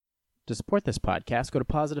To support this podcast, go to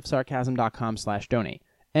positivesarcasm.com/donate.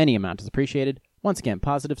 Any amount is appreciated. Once again,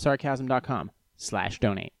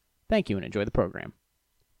 positivesarcasm.com/donate. Thank you and enjoy the program.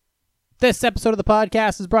 This episode of the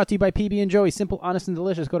podcast is brought to you by PB & Joey. Simple, honest, and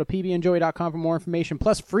delicious. Go to pbandjoey.com for more information,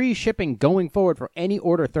 plus free shipping going forward for any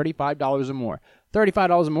order $35 or more.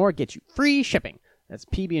 $35 or more gets you free shipping. That's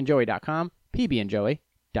pbandjoey.com,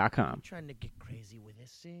 pbandjoey.com. Trying to get crazy with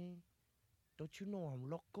this thing. Don't you know I'm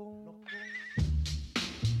loco?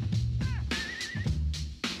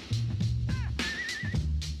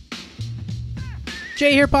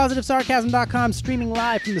 Jay here, positivesarcasm.com, streaming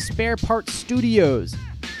live from the Spare Parts Studios.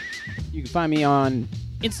 You can find me on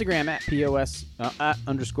Instagram at POS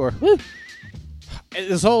 _. Woo!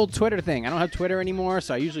 This whole Twitter thing. I don't have Twitter anymore,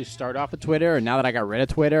 so I usually start off with Twitter. And now that I got rid of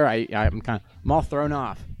Twitter, I'm all thrown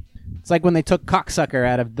off. It's like when they took cocksucker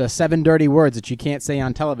out of the 7 dirty words that you can't say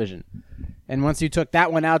on television. And once you took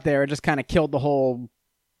that one out there, it just kind of killed the whole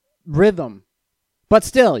rhythm. But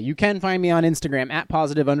still, you can find me on Instagram at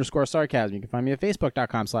 @positive_sarcasm. You can find me at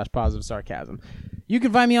facebook.com/positivesarcasm. You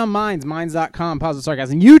can find me on minds.com, Positive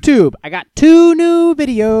Sarcasm. YouTube, I got 2 new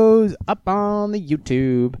videos up on the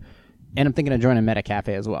YouTube. And I'm thinking of joining Meta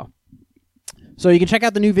Cafe as well. So you can check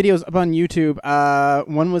out the new videos up on YouTube.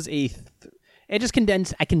 One was I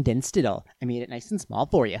condensed it all. I made it nice and small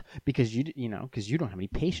for you because you don't have any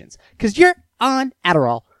patience. Because you're on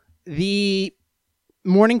Adderall. The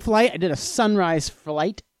morning flight, I did a sunrise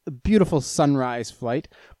flight, a beautiful sunrise flight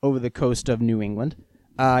over the coast of New England.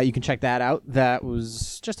 You can check that out. That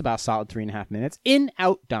was just about a solid 3.5 minutes. In,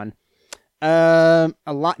 out, done. Not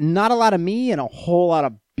a lot of me and a whole lot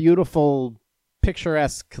of beautiful,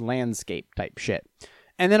 picturesque landscape type shit.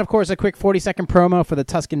 And then, of course, a quick 40-second promo for the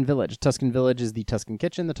Tuscan Village. Tuscan Village is the Tuscan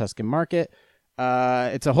Kitchen, the Tuscan Market.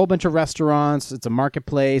 It's a whole bunch of restaurants. It's a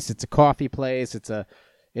marketplace. It's a coffee place. It's a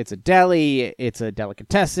deli. It's a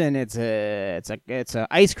delicatessen. It's a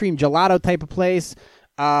ice cream gelato type of place.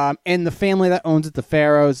 And the family that owns it, the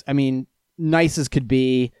Pharaohs, I mean, nice as could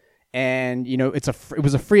be. And it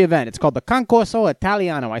was a free event. It's called the Concorso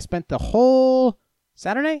Italiano. I spent the whole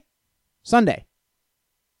Sunday. I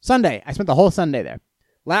spent the whole Sunday there.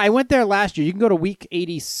 I went there last year. You can go to week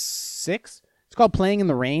 86. It's called Playing in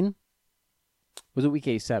the Rain. Was it week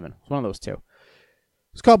 87? It's one of those two.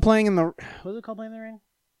 It's called Playing in the... Was it called Playing in the Rain?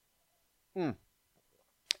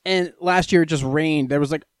 And last year it just rained. There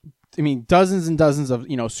was dozens and dozens of,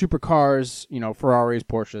 supercars, Ferraris,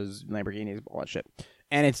 Porsches, Lamborghinis, all that shit.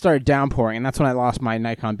 And it started downpouring, and that's when I lost my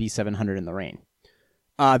Nikon B700 in the rain.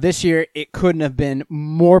 This year, it couldn't have been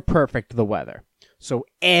more perfect, the weather. So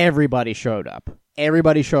everybody showed up.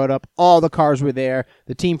 All the cars were there.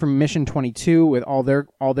 The team from Mission 22 with all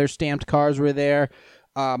their stamped cars were there.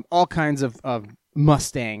 All kinds of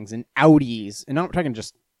Mustangs and Audis. And I'm not talking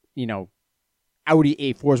just, Audi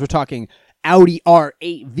A4s. We're talking Audi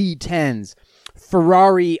R8 V10s.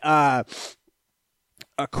 Ferrari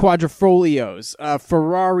Quadrifolios.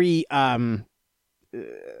 Ferrari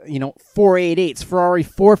 488s, Ferrari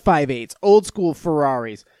 458s, old school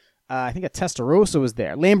Ferraris. I think a Testarossa was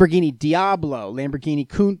there. Lamborghini Diablo, Lamborghini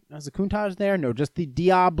was the Countach there? No, just the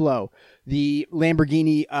Diablo. The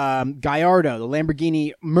Lamborghini Gallardo, the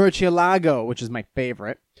Lamborghini Murcielago, which is my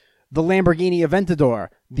favorite. The Lamborghini Aventador,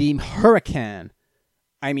 the Huracan.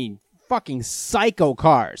 I mean, fucking psycho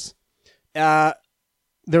cars. There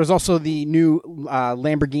was also the new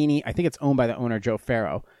Lamborghini, I think it's owned by the owner, Joe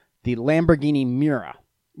Ferro. The Lamborghini Miura,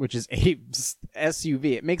 which is a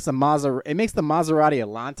SUV. It makes the Maserati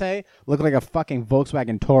Alante look like a fucking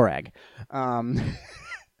Volkswagen Touareg.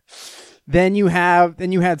 Then you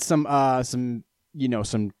had some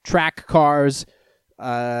track cars.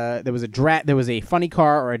 There was a funny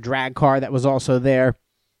car or a drag car that was also there.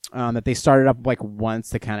 That they started up once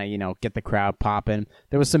to kind of, get the crowd popping.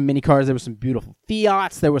 There was some mini cars. There was some beautiful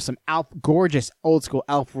Fiats. There was some gorgeous old school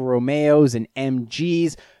Alfa Romeos and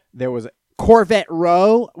MGs. There was Corvette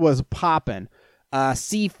Row was popping.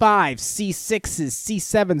 C5, C6s,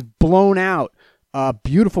 C7s blown out.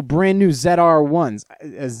 Beautiful brand new ZR1s,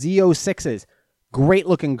 Z06s. Great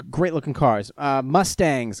looking cars.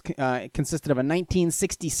 Mustangs consisted of a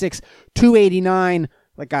 1966 289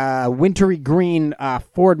 like a wintry green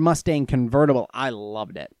Ford Mustang convertible. I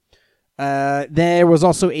loved it. There was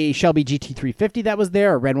also a Shelby GT350 that was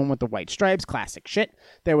there, a red one with the white stripes, classic shit.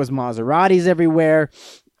 There was Maseratis everywhere,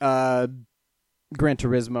 Gran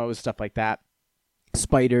Turismo, stuff like that,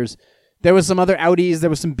 Spiders. There was some other Audis. There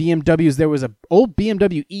was some BMWs. There was an old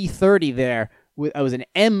BMW E30 there. It was an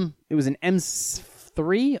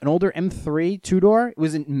M3, an older M3 two-door. It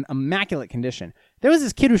was in immaculate condition. There was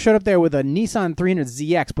this kid who showed up there with a Nissan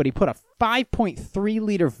 300ZX, but he put a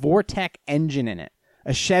 5.3-liter Vortec engine in it.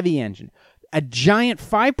 a Chevy engine, a giant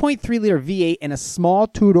 5.3 liter V8, and a small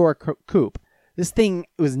two-door coupe. This thing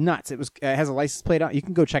was nuts. It has a license plate on. You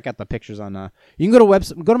can go check out the pictures on. You can go to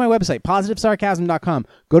my website, positivesarcasm.com.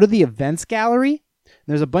 Go to the events gallery.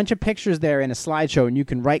 There's a bunch of pictures there in a slideshow, and you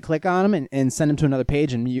can right-click on them and send them to another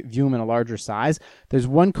page and view them in a larger size. There's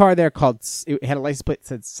one car there it had a license plate that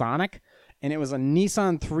said Sonic, and it was a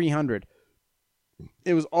Nissan 300.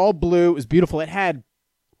 It was all blue. It was beautiful. It had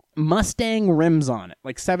Mustang rims on it,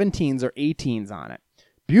 like 17s or 18s on it.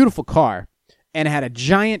 Beautiful car. And it had a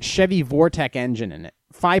giant Chevy Vortec engine in it.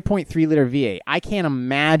 5.3 liter V8. I can't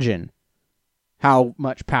imagine how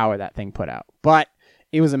much power that thing put out. But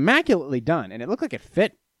it was immaculately done, and it looked like it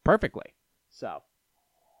fit perfectly. So,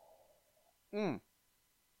 I'm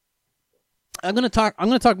gonna talk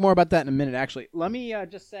more about that in a minute. Actually, let me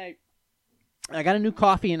just say, I got a new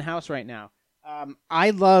coffee in house right now. I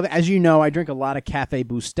love, as you know, I drink a lot of Cafe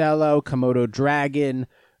Bustelo, Komodo Dragon.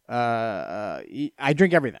 I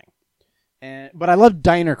drink everything, but I love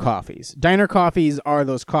diner coffees. Diner coffees are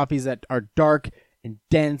those coffees that are dark and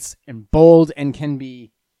dense and bold and can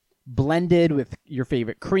be blended with your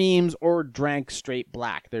favorite creams or drank straight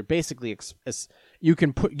black. They're basically you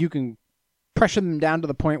can pressure them down to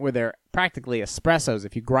the point where they're practically espressos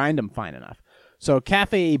if you grind them fine enough. So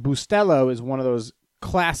Cafe Bustelo is one of those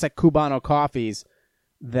classic Cubano coffees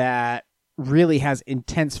that really has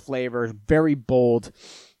intense flavor, very bold,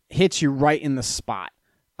 hits you right in the spot.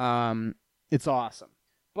 It's awesome.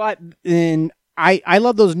 But I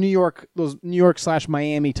love those New York /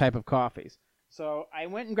 Miami type of coffees. So I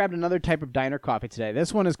went and grabbed another type of diner coffee today.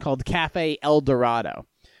 This one is called Cafe El Dorado.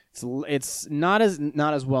 It's not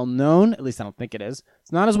as well known, at least I don't think it is.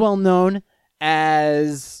 It's not as well known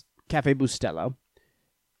as Cafe Bustelo.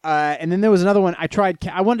 And then there was another one I tried.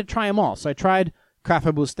 I wanted to try them all. So I tried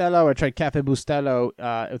Cafe Bustelo. I tried Cafe Bustelo.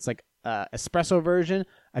 It's like espresso version.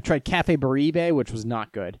 I tried Cafe Baribe, which was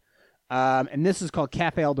not good. And this is called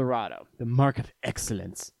Cafe El Dorado, the mark of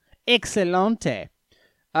excellence. Excelente.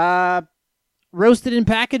 Roasted and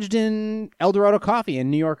packaged in El Dorado Coffee in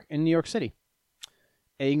New York City.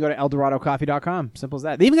 And you can go to eldoradocoffee.com. Simple as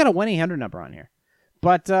that. They even got a 1-800 number on here.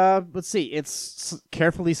 But let's see. It's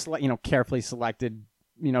carefully selected,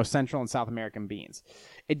 Central and South American beans.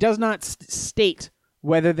 It does not state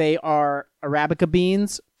whether they are Arabica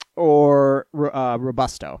beans or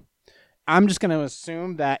Robusto. I'm just going to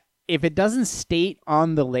assume that if it doesn't state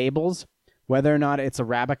on the labels whether or not it's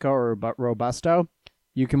Arabica or Robusto,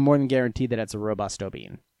 you can more than guarantee that it's a Robusto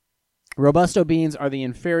bean. Robusto beans are the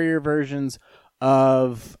inferior versions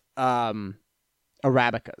of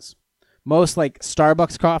Arabicas. Most like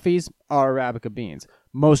Starbucks coffees are Arabica beans.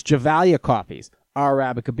 Most Javalia coffees are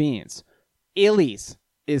Arabica beans. Illy's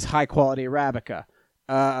is high quality Arabica.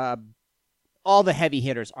 All the heavy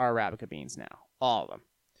hitters are Arabica beans now. All of them.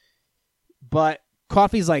 But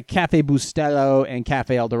coffees like Cafe Bustelo and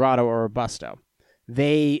Cafe El Dorado or Robusto,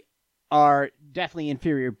 they are definitely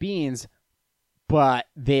inferior beans, but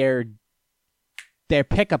their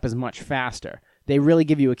pickup is much faster. They really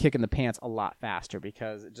give you a kick in the pants a lot faster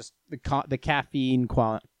because the caffeine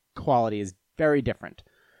quality is very different.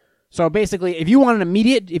 So basically, if you want an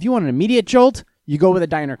immediate jolt, you go with a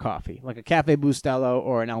diner coffee, like a Cafe Bustelo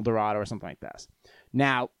or an El Dorado or something like this.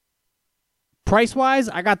 Now, price-wise,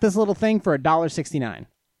 I got this little thing for $1.69.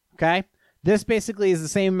 Okay? This basically is the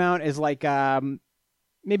same amount as like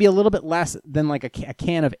maybe a little bit less than like a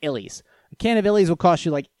can of Illy's. A can of Illy's will cost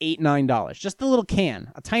you like $8, $9. Just a little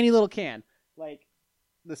can, a tiny little can, like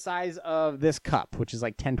the size of this cup, which is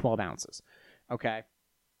like 10, 12 ounces. Okay?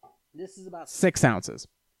 This is about 6 ounces.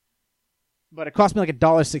 But it cost me like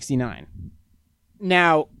 $1.69.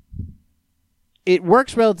 Now, it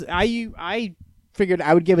works relatively. I figured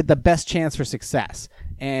I would give it the best chance for success,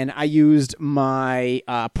 and I used my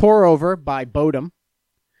pour over by Bodum,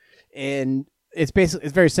 and it's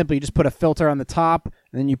very simple. You just put a filter on the top,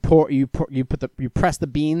 and then you press the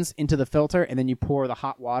beans into the filter, and then you pour the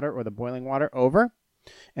hot water or the boiling water over,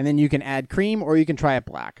 and then you can add cream or you can try it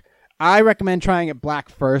black. I recommend trying it black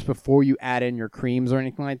first before you add in your creams or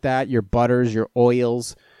anything like that, your butters, your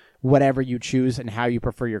oils, whatever you choose and how you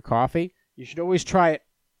prefer your coffee. You should always try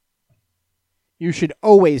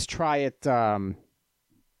it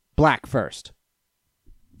black first.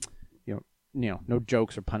 No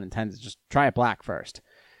jokes or pun intended. Just try it black first.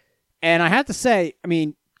 And I have to say, I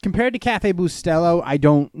mean, compared to Cafe Bustelo, I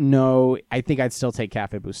don't know. I think I'd still take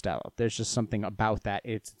Cafe Bustelo. There's just something about that.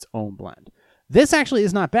 It's its own blend. This actually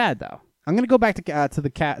is not bad, though. I'm going to go back to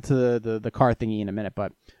the car thingy in a minute,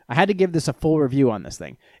 but I had to give this a full review on this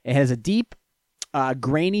thing. It has a deep,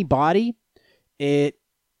 grainy body. It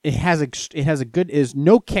has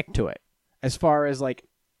no kick to it as far as like,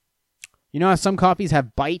 you know how some coffees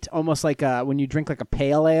have bite, almost like when you drink like a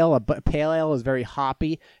pale ale. A pale ale is very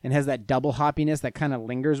hoppy and has that double hoppiness that kind of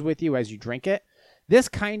lingers with you as you drink it. This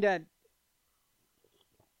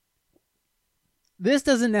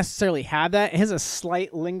doesn't necessarily have that. It has a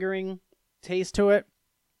slight lingering taste to it,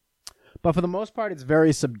 but for the most part, it's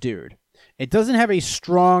very subdued. It doesn't have a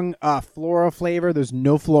strong floral flavor. There's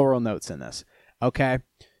no floral notes in this. Okay,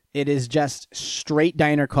 it is just straight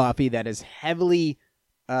diner coffee that is heavily.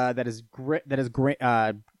 That is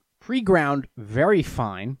pre-ground, very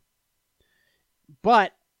fine.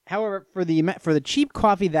 But, however, for the cheap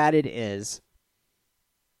coffee that it is,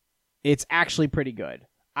 it's actually pretty good.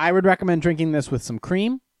 I would recommend drinking this with some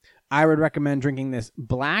cream. I would recommend drinking this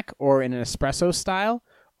black or in an espresso style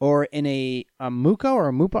or in a mocha or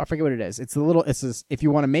a mupa. I forget what it is. If you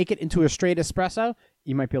want to make it into a straight espresso,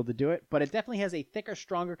 you might be able to do it. But it definitely has a thicker,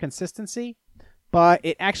 stronger consistency. But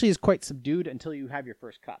it actually is quite subdued until you have your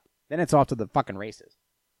first cup. Then it's off to the fucking races.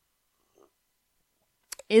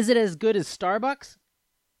 Is it as good as Starbucks?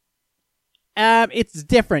 It's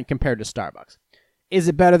different compared to Starbucks. Is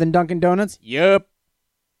it better than Dunkin' Donuts? Yup.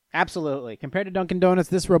 Absolutely. Compared to Dunkin' Donuts,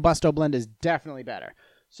 this Robusto blend is definitely better.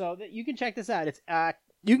 So you can check this out. It's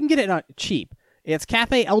you can get it cheap. It's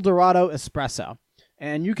Cafe El Dorado Espresso.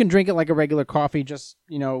 And you can drink it like a regular coffee. Just,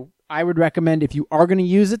 I would recommend if you are going to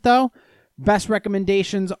use it, though, best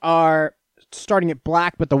recommendations are starting it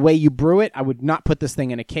black, but the way you brew it, I would not put this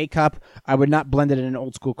thing in a K-cup. I would not blend it in an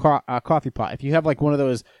old school coffee pot. If you have like one of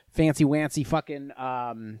those fancy fucking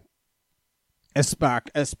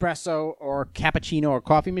espresso or cappuccino or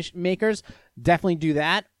coffee makers, definitely do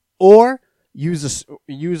that. Or use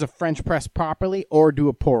a French press properly, or do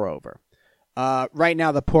a pour over. Right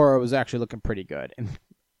now, the pour over is actually looking pretty good, and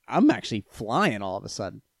I'm actually flying all of a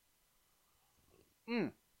sudden.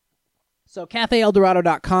 So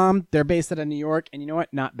CafeEldorado.com, they're based out of New York, and you know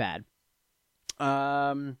what? Not bad.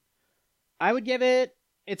 I would give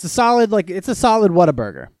it's a solid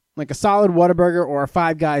Whataburger. Like a solid Whataburger or a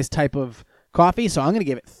Five Guys type of coffee, so I'm going to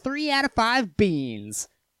give it 3 out of 5 beans.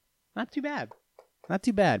 Not too bad. Not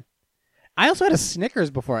too bad. I also had a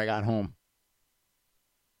Snickers before I got home.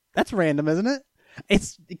 That's random, isn't it?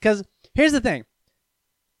 It's because, here's the thing.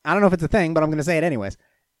 I don't know if it's a thing, but I'm going to say it anyways.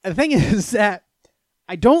 The thing is that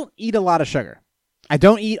I don't eat a lot of sugar. I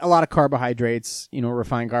don't eat a lot of carbohydrates,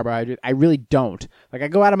 refined carbohydrates. I really don't. Like, I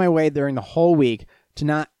go out of my way during the whole week to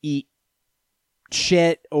not eat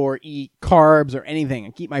shit or eat carbs or anything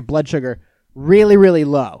and keep my blood sugar really, really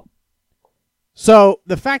low. So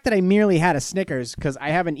the fact that I merely had a Snickers, because I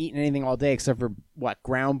haven't eaten anything all day except for,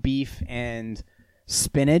 ground beef and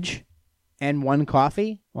spinach and 1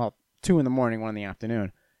 coffee. Well, 2 in the morning, 1 in the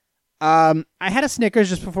afternoon. I had a Snickers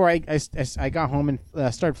just before I got home and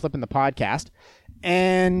started flipping the podcast,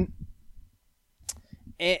 and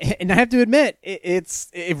I have to admit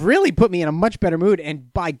it really put me in a much better mood.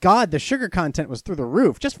 And by God, the sugar content was through the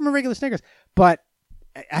roof just from a regular Snickers. But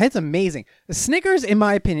it's amazing. The Snickers, in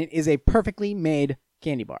my opinion, is a perfectly made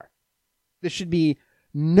candy bar. There should be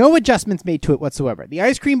no adjustments made to it whatsoever. The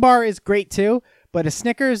ice cream bar is great too, but a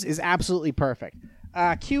Snickers is absolutely perfect.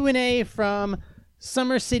 Q&A from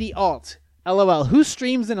Summer City Alt. LOL. Who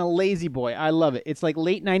streams in a Lazy Boy? I love it. It's like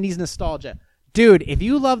late 90s nostalgia. Dude, if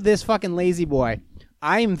you love this fucking Lazy Boy,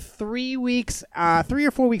 I'm 3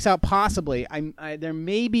 or 4 weeks out possibly. There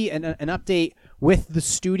may be an update with the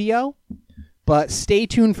studio, but stay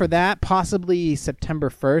tuned for that. Possibly September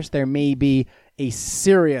 1st, there may be a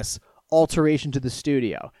serious alteration to the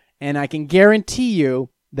studio. And I can guarantee you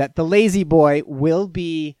that the Lazy Boy will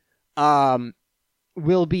be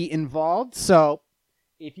involved. So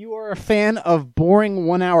if you are a fan of boring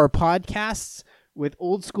 1-hour podcasts with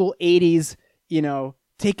old school 80s,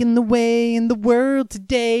 taking the way in the world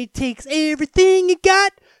today takes everything you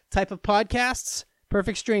got type of podcasts,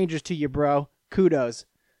 perfect strangers to you, bro. Kudos.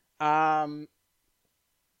 A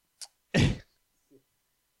Chemex.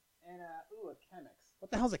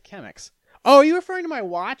 What the hell's a Chemex? Oh, are you referring to my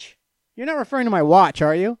watch? You're not referring to my watch,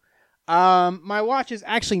 are you? My watch is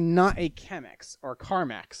actually not a Chemex or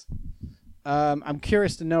Carmex. I'm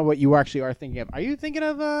curious to know what you actually are thinking of. Are you thinking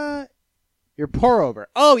of your pour over?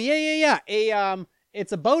 Oh, yeah.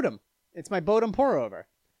 It's a Bodum. It's my Bodum pour over.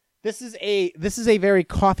 This is a very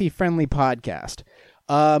coffee friendly podcast.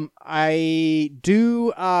 I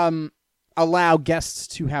do allow guests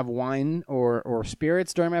to have wine or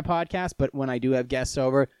spirits during my podcast, but when I do have guests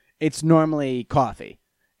over, it's normally coffee.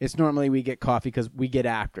 It's normally we get coffee because we get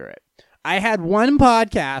after it. I had one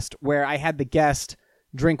podcast where I had the guest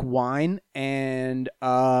drink wine, and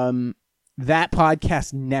that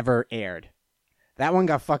podcast never aired. That one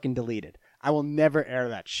got fucking deleted. I will never air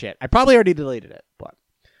that shit. I probably already deleted it, but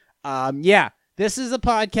yeah, this is a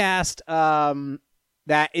podcast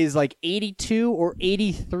that is like 82 or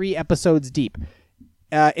 83 episodes deep.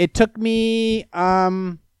 It took me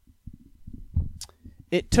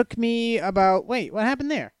about, wait, what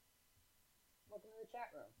happened there? Welcome to the chat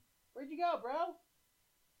room. Where'd you go, bro?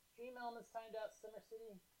 Stream Elements timed out Summer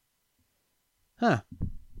City. Huh.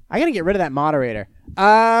 I gotta get rid of that moderator.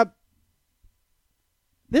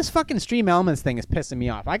 This fucking Stream Elements thing is pissing me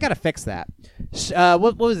off. I gotta fix that.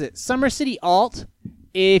 What was it? Summer City Alt.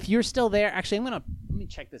 If you're still there, actually, let me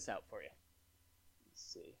check this out for you. Let's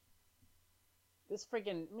see. This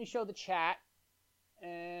freaking, let me show the chat,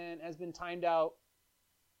 and has been timed out.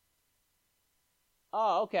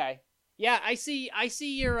 Oh, okay. Yeah, I see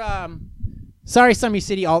your sorry, Summer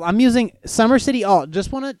City Alt. I'm using Summer City Alt.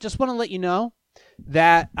 Just wanna let you know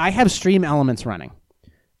that I have Stream Elements running.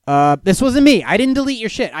 This wasn't me. I didn't delete your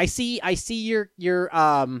shit. I see your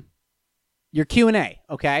Q&A,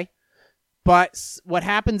 okay? But what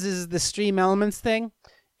happens is the Stream Elements thing,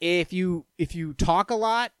 if you talk a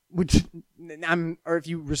lot, or if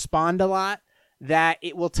you respond a lot, that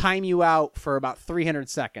it will time you out for about 300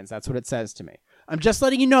 seconds. That's what it says to me. I'm just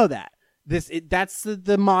letting you know that. That's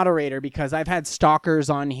the moderator, because I've had stalkers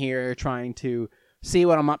on here trying to see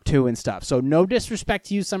what I'm up to and stuff. So no disrespect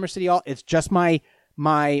to you, Summer City Alt. It's just my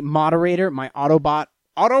moderator, my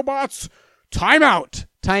Autobots timeout,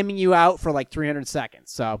 timing you out for like 300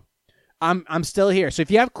 seconds. So I'm still here. So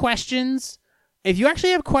if you have questions, if you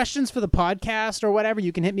actually have questions for the podcast or whatever,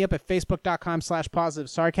 you can hit me up at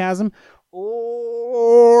facebook.com/positivesarcasm,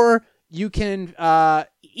 or you can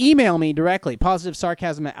email me directly,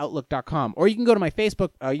 positivesarcasm@outlook.com, or you can go to my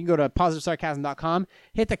Facebook, you can go to positivesarcasm.com,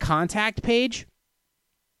 hit the contact page,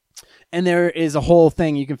 and there is a whole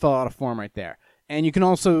thing. You can fill out a form right there. And you can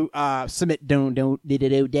also submit donations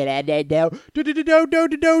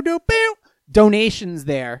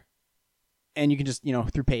there, and you can just,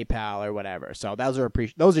 through PayPal or whatever. So those are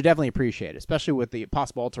definitely appreciated, especially with the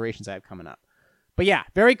possible alterations I have coming up. But yeah,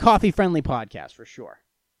 very coffee-friendly podcast for sure.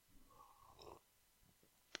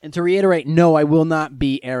 And to reiterate, no, I will not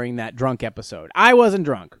be airing that drunk episode. I wasn't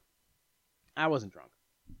drunk.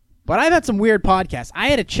 But I've had some weird podcasts. I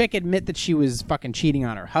had a chick admit that she was fucking cheating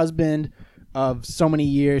on her husband of so many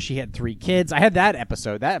years. She had 3 kids. I had that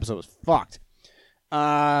episode. That episode was fucked. So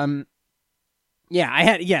I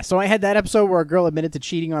had that episode where a girl admitted to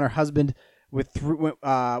cheating on her husband with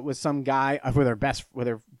some guy, with her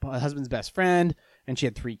husband's best friend, and she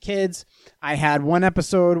had 3 kids. I had one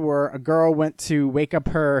episode where a girl went to wake up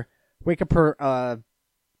her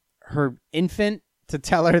infant to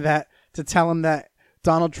tell him that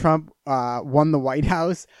Donald Trump won the White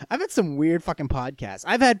House. I've had some weird fucking podcasts.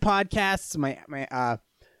 I've had podcasts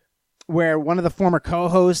where one of the former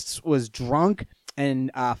co-hosts was drunk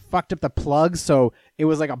and fucked up the plugs, so it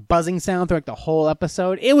was like a buzzing sound through like the whole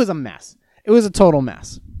episode. It was a mess. It was a total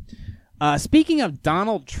mess. Speaking of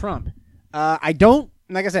Donald Trump, I don't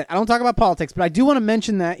talk about politics, but I do want to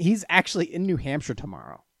mention that he's actually in New Hampshire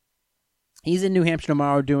tomorrow. He's in New Hampshire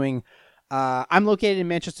tomorrow doing... I'm located in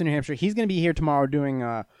Manchester, New Hampshire. He's going to be here tomorrow doing,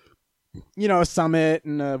 a summit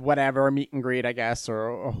and whatever, a meet and greet, I guess,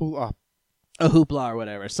 or a hoopla or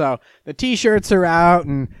whatever. So the T-shirts are out,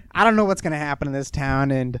 and I don't know what's going to happen in this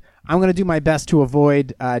town, and I'm going to do my best to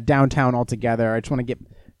avoid downtown altogether. I just want to get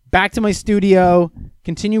back to my studio,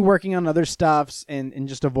 continue working on other stuffs, and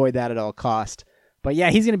just avoid that at all cost. But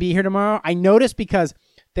yeah, he's going to be here tomorrow. I noticed because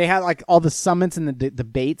they had like all the summits and the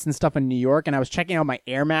debates and stuff in New York, and I was checking out my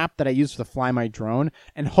air map that I use to fly my drone,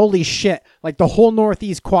 and holy shit, like the whole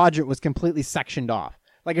northeast quadrant was completely sectioned off.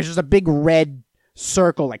 Like it's just a big red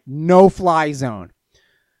circle, like no fly zone.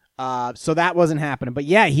 So that wasn't happening. But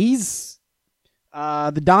yeah,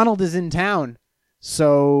 the Donald is in town.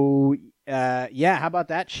 So yeah, how about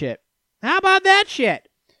that shit?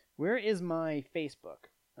 Where is my Facebook?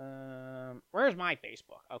 Where's my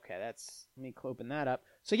Facebook? Okay, let me open that up.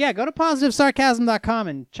 So yeah, go to positivesarcasm.com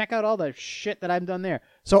and check out all the shit that I've done there.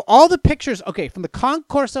 So all the pictures, okay, from the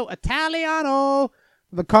Concorso Italiano,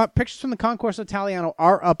 pictures from the Concorso Italiano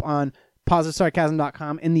are up on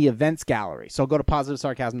positivesarcasm.com in the events gallery. So go to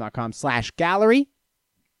positivesarcasm.com/gallery,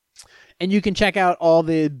 and you can check out all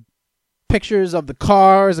the pictures of the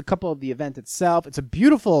cars, a couple of the event itself. It's a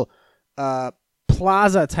beautiful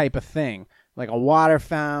plaza type of thing. Like a water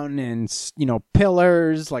fountain and,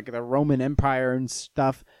 pillars, like the Roman Empire and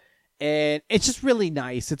stuff. And it's just really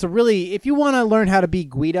nice. If you want to learn how to be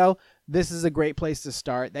Guido, this is a great place to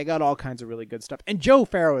start. They got all kinds of really good stuff. And Joe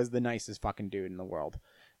Farrow is the nicest fucking dude in the world.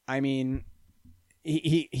 I mean,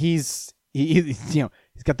 he's He's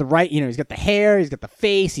got the right, he's got the hair, he's got the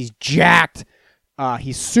face, he's jacked.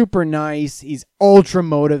 He's super nice. He's ultra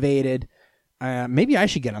motivated. Maybe I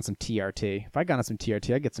should get on some TRT. If I got on some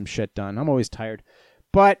TRT, I'd get some shit done. I'm always tired.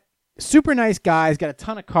 But super nice guy. He's got a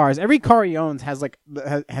ton of cars. Every car he owns has a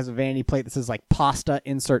vanity plate that says like pasta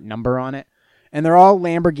insert number on it. And they're all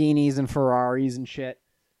Lamborghinis and Ferraris and shit.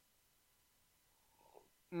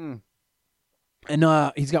 And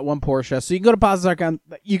he's got one Porsche. So you can go to Positive Sarcasm.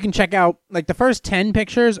 You can check out, like, the first 10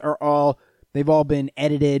 pictures they've all been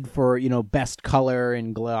edited for, best color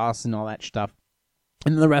and gloss and all that stuff.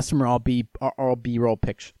 And the rest of them are all B-roll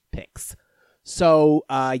pics. So,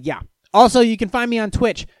 yeah. Also, you can find me on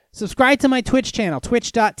Twitch. Subscribe to my Twitch channel,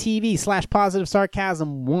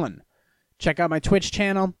 twitch.tv/positivesarcasm1. Check out my Twitch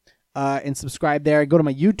channel and subscribe there. Go to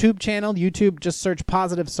my YouTube channel. YouTube, just search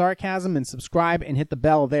Positive Sarcasm and subscribe and hit the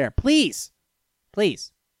bell there. Please.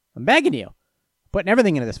 Please. I'm begging you. Putting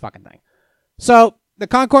everything into this fucking thing. So, the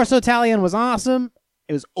Concorso Italian was awesome.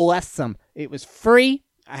 It was awesome. It was free.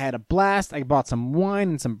 I had a blast. I bought some wine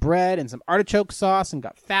and some bread and some artichoke sauce and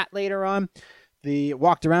got fat later on.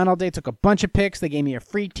 Walked around all day, took a bunch of pics. They gave me a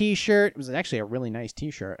free t-shirt. It was actually a really nice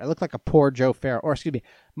t-shirt. I looked like a poor Joe Farrow. Or, excuse me,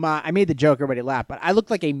 I made the joke, everybody laughed, but I looked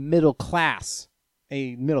like a middle class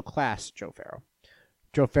Joe Farrow.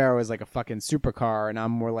 Joe Farrow is like a fucking supercar, and I'm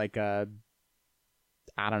more like I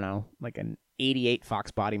don't know, like an 88 Fox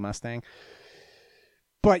Body Mustang.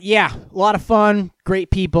 But yeah, a lot of fun, great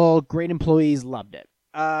people, great employees, loved it.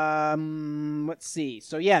 Let's see.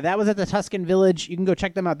 So yeah, that was at the Tuscan Village. You can go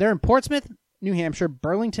check them out. They're in Portsmouth, New Hampshire,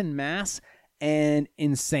 Burlington, Mass, and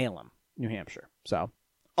in Salem, New Hampshire. So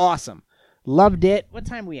awesome. Loved it. What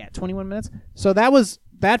time are we at? 21 minutes? So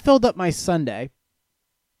that filled up my Sunday.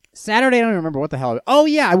 Saturday, I don't remember what the hell. Oh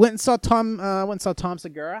yeah, I went and saw Tom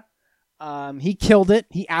Segura. He killed it.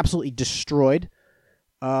 He absolutely destroyed.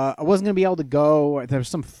 I wasn't going to be able to go. There was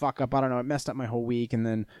some fuck up. I don't know. It messed up my whole week, and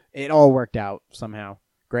then it all worked out somehow.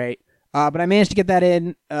 Great. But I managed to get that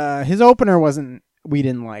in. His opener we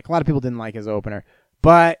didn't like. A lot of people didn't like his opener,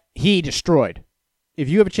 but he destroyed. If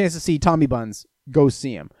you have a chance to see Tommy Buns, go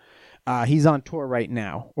see him. He's on tour right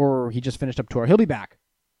now, or he just finished up tour. He'll be back.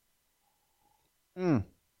 I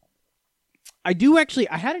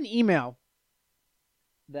had an email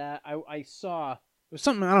that I saw. It was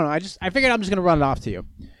something, I don't know. I figured I'm just going to run it off to you.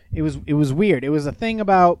 It was weird. It was a thing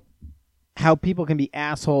about how people can be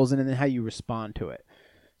assholes and then how you respond to it.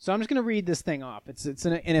 So I'm just going to read this thing off. It's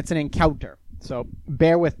an encounter. So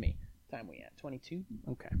bear with me. What time are we at? 22?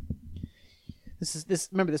 Okay.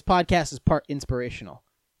 Remember, this podcast is part inspirational.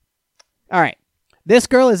 All right. This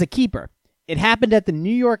girl is a keeper. It happened at the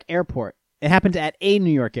New York airport. It happened at a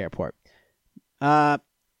New York airport. I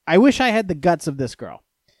wish I had the guts of this girl.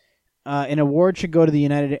 An award should go to the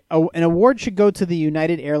United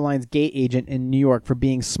Airlines gate agent in New York for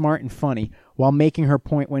being smart and funny while making her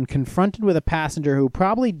point when confronted with a passenger who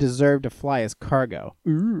probably deserved to fly as cargo.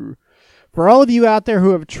 Ooh. For all of you out there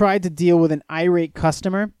who have tried to deal with an irate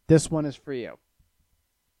customer, this one is for you.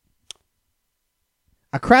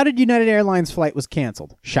 A crowded United Airlines flight was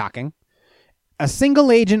canceled. Shocking. A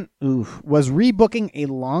single agent was rebooking a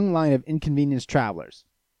long line of inconvenienced travelers.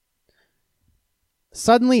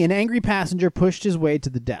 Suddenly, an angry passenger pushed his way to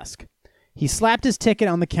the desk. He slapped his ticket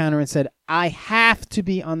on the counter and said, "I have to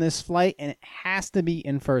be on this flight, and it has to be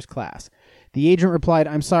in first class." The agent replied,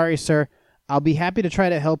 "I'm sorry, sir. I'll be happy to try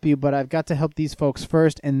to help you, but I've got to help these folks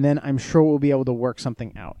first, and then I'm sure we'll be able to work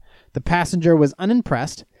something out." The passenger was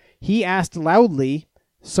unimpressed. He asked loudly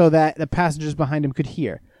so that the passengers behind him could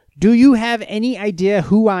hear, "Do you have any idea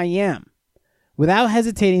who I am?" Without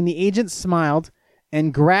hesitating, the agent smiled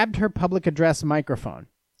and grabbed her public address microphone.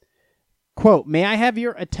 Quote, "May I have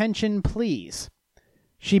your attention, please?"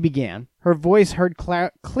 She began, her voice heard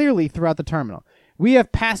clearly throughout the terminal. We have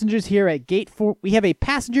a passenger here at gate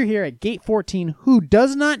 14 who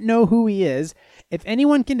does not know who he is. If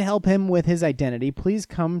anyone can help him with his identity, please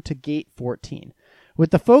come to gate 14.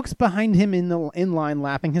 With the folks behind him in line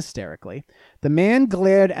laughing hysterically, the man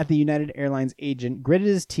glared at the United Airlines agent, gritted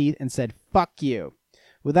his teeth, and said, "Fuck you."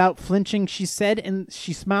 Without flinching, she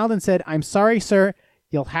smiled and said, "I'm sorry, sir.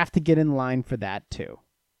 You'll have to get in line for that, too."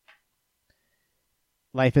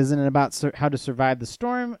 Life isn't about how to survive the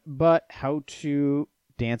storm, but how to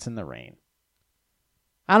dance in the rain.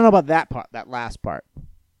 I don't know about that part, that last part.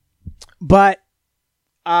 But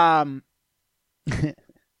you'll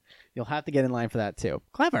have to get in line for that, too.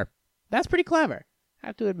 Clever. That's pretty clever, I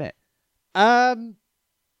have to admit.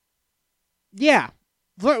 Yeah.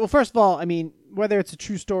 Well, first of all, I mean, whether it's a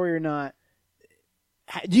true story or not,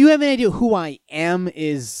 do you have any idea who I am?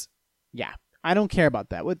 Yeah, I don't care about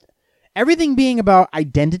that. everything being about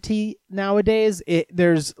identity nowadays,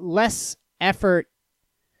 there's less effort.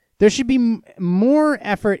 There should be more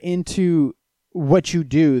effort into what you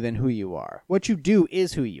do than who you are. What you do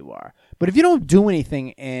is who you are. But if you don't do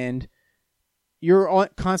anything and you're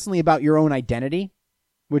constantly about your own identity,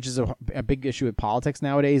 which is a big issue with politics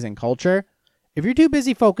nowadays and culture, if you're too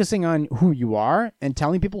busy focusing on who you are and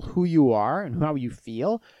telling people who you are and how you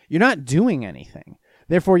feel, you're not doing anything.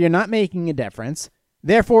 Therefore, you're not making a difference.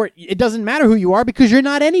 Therefore, it doesn't matter who you are because you're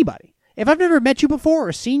not anybody. If I've never met you before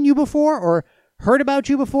or seen you before or heard about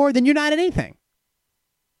you before, then you're not anything.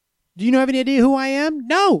 Do you have any idea who I am?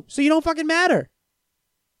 No, so you don't fucking matter.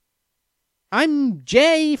 I'm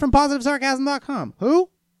Jay from PositiveSarcasm.com. Who?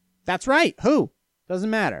 That's right, who? Doesn't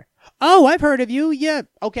matter. Oh, I've heard of you. Yeah,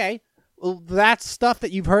 okay. Well, that's stuff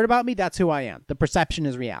that you've heard about me. That's who I am. The perception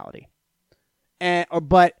is reality.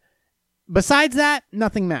 But besides that,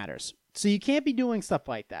 nothing matters. So you can't be doing stuff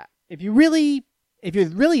like that. If you're really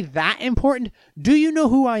that important, do you know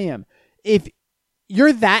who I am? If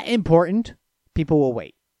you're that important, people will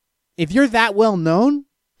wait. If you're that well known,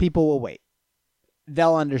 people will wait.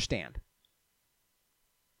 They'll understand.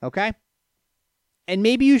 Okay? And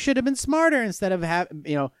maybe you should have been smarter instead of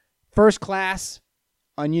having, first class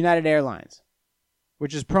on United Airlines,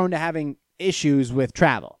 which is prone to having issues with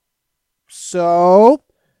travel. So,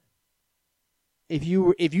 if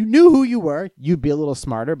you knew who you were, you'd be a little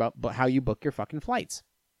smarter about how you book your fucking flights.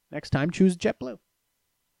 Next time, choose JetBlue.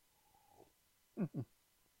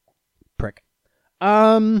 Prick.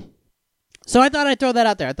 So I thought I'd throw that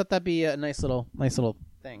out there. I thought that'd be a nice little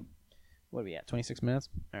thing. What are we at? 26 minutes?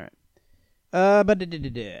 All right. I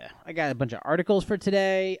got a bunch of articles for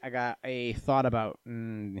today. I got a thought about,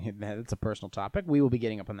 it's a personal topic. We will be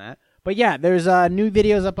getting up on that. But yeah, there's new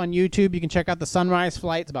videos up on YouTube. You can check out the sunrise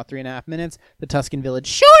flight. It's about 3.5 minutes. The Tuscan Village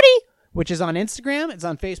Shorty, which is on Instagram. It's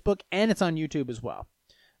on Facebook, and it's on YouTube as well.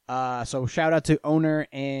 So shout out to owner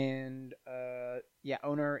and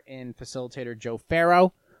facilitator Joe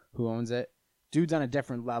Farrow, who owns it. Dude's on a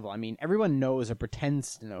different level. I mean, everyone knows or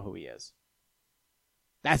pretends to know who he is.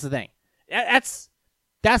 That's the thing. That's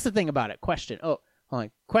the thing about it. Question. Oh, hold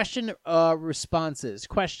on. Question. Responses.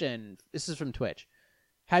 Question. This is from Twitch.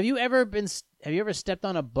 Have you ever stepped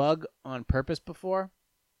on a bug on purpose before?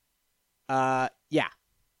 Yeah,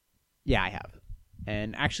 I have.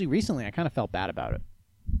 And actually, recently, I kind of felt bad about it.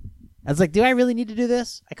 I was like, do I really need to do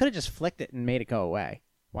this? I could have just flicked it and made it go away.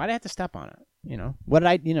 Why did I have to step on it? What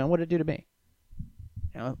did it do to me?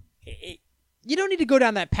 You don't need to go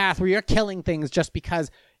down that path where you're killing things just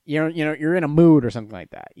because you're in a mood or something like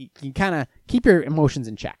that. You kind of keep your emotions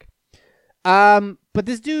in check. But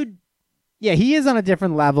this dude, yeah, he is on a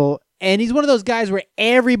different level, and he's one of those guys where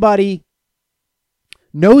everybody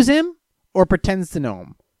knows him or pretends to know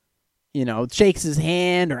him. Shakes his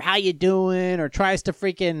hand or how you doing or tries to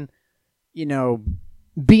freaking,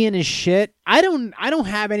 be in his shit. I don't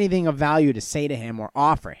have anything of value to say to him or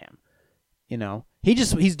offer him.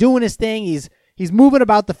 He's doing his thing. He's moving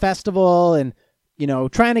about the festival and,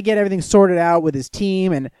 trying to get everything sorted out with his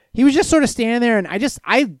team. And he was just sort of standing there, and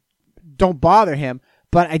I don't bother him,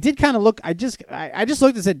 but I did kind of look. I just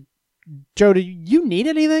looked and said, Joe, do you need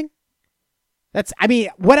anything? What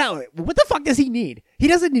the fuck does he need? He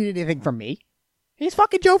doesn't need anything from me. He's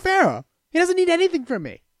fucking Joe Farrow. He doesn't need anything from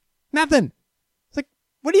me. Nothing. It's like,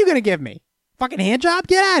 what are you going to give me? Fucking hand job?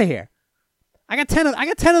 Get out of here. I got 10 of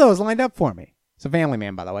those lined up for me. He's a family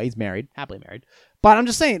man, by the way. He's married, happily married. But I'm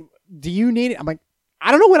just saying, do you need it? I'm like, I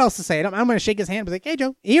don't know what else to say. I'm going to shake his hand and be like, hey,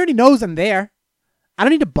 Joe, he already knows I'm there. I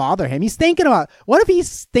don't need to bother him. He's thinking about, what if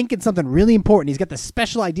he's thinking something really important? He's got this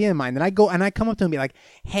special idea in mind. Then I come up to him and be like,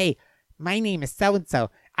 hey, my name is so-and-so.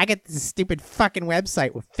 I got this stupid fucking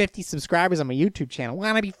website with 50 subscribers on my YouTube channel.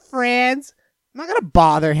 Want to be friends? I'm not going to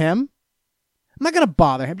bother him.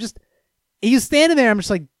 Just, he's standing there. I'm just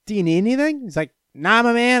like, do you need anything? He's like, nah,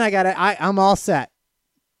 my man, I'm all set.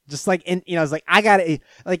 Just like, it's like, I got it.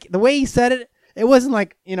 Like, the way he said it, it wasn't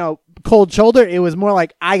like, cold shoulder. It was more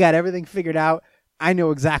like, I got everything figured out. I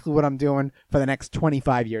know exactly what I'm doing for the next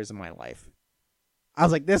 25 years of my life. I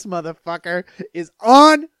was like, this motherfucker is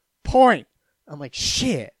on point. I'm like,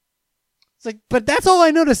 shit. It's like, but that's all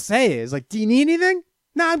I know to say is like, do you need anything?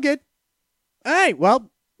 No, I'm good. All right,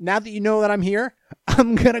 well, now that you know that I'm here,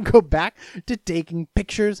 I'm going to go back to taking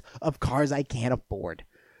pictures of cars I can't afford.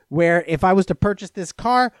 Where if I was to purchase this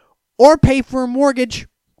car or pay for a mortgage,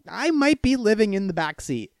 I might be living in the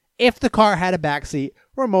backseat. If the car had a backseat,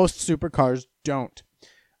 where most supercars don't.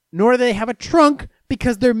 Nor do they have a trunk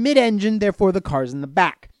because they're mid-engine, therefore the car's in the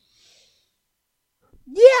back.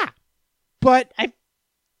 Yeah, but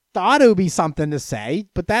thought it would be something to say,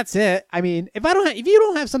 but that's it. I mean, if you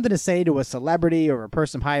don't have something to say to a celebrity or a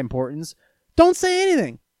person of high importance, don't say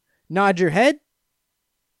anything. Nod your head,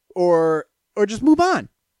 or just move on.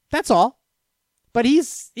 That's all. But he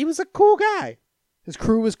was a cool guy. His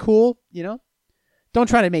crew was cool, you know. Don't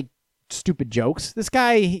try to make stupid jokes. This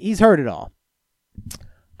guy, he's heard it all.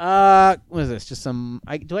 What is this? Just some.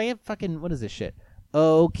 Do I have fucking? What is this shit?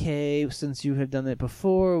 Okay, since you have done that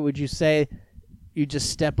before, would you say you just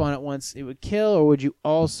step on it once it would kill, or would you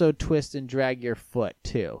also twist and drag your foot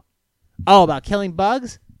too? Oh, about killing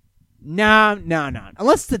bugs? No.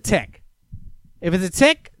 Unless it's a tick. If it's a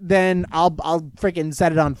tick, then I'll freaking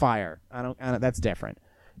set it on fire. I don't. That's different.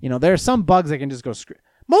 You know, there are some bugs that can just go.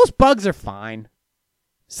 Most bugs are fine.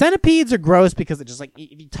 Centipedes are gross because it just like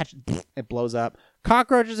if you touch it, it blows up.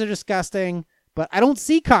 Cockroaches are disgusting, but I don't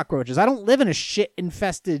see cockroaches. I don't live in a shit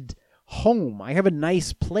infested home. I have a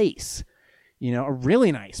nice place. You know, a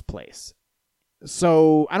really nice place.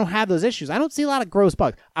 So I don't have those issues. I don't see a lot of gross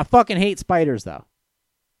bugs. I fucking hate spiders, though.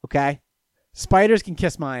 Okay? Spiders can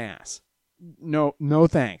kiss my ass. No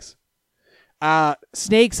thanks.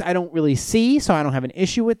 Snakes I don't really see, so I don't have an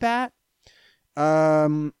issue with that.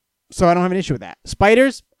 So I don't have an issue with that.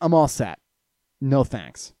 Spiders, I'm all set. No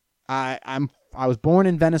thanks. I was born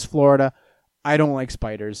in Venice, Florida. I don't like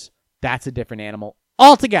spiders. That's a different animal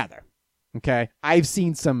altogether. Okay? I've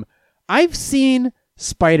seen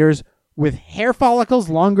spiders with hair follicles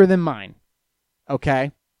longer than mine.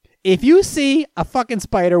 Okay? If you see a fucking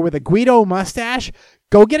spider with a Guido mustache,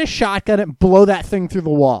 go get a shotgun and blow that thing through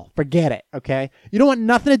the wall. Forget it, okay? You don't want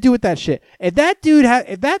nothing to do with that shit. If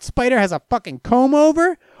that spider has a fucking comb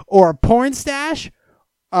over or a porn stash,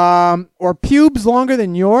 or pubes longer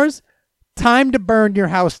than yours, time to burn your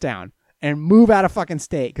house down and move out of fucking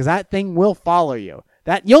state, because that thing will follow you.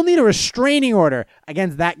 You'll need a restraining order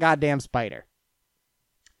against that goddamn spider.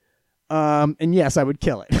 And yes, I would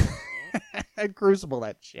kill it. I'd crucible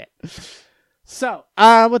that shit. So,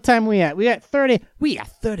 what time are we at? We got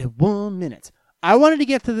 31 minutes. I wanted to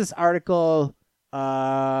get to this article.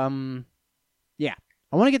 I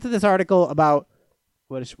want to get to this article about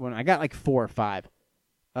I got like 4 or 5.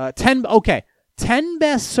 10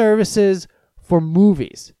 best services for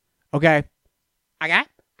movies. Okay.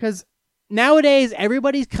 Because nowadays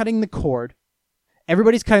everybody's cutting the cord. They're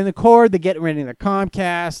getting rid of their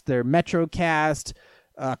Comcast, their MetroCast,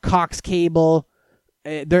 Cox Cable.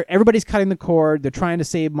 Everybody's cutting the cord. They're trying to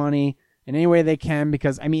save money in any way they can,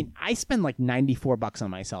 because I spend like $94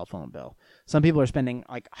 on my cell phone bill. Some people are spending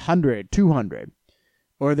like $100, $200,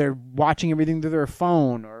 or they're watching everything through their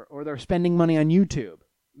phone, or they're spending money on YouTube,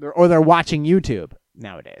 or they're watching YouTube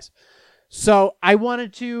nowadays. So I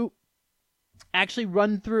wanted to actually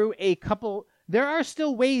run through a couple. There are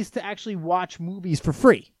still ways to actually watch movies for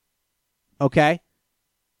free. Okay.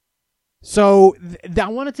 So I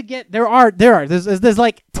wanted to get there's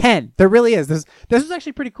like 10. There really is. This is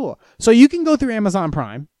actually pretty cool. So you can go through Amazon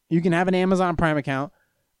Prime. You can have an Amazon Prime account,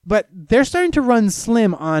 but they're starting to run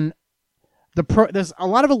slim on there's a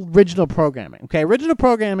lot of original programming. Okay, original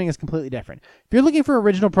programming is completely different. If you're looking for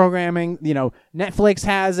original programming, Netflix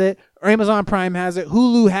has it, or Amazon Prime has it,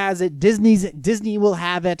 Hulu has it, Disney will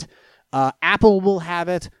have it, Apple will have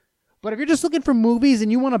it. But if you're just looking for movies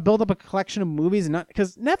and you want to build up a collection of movies, and not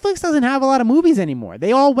because Netflix doesn't have a lot of movies anymore,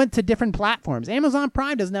 they all went to different platforms. Amazon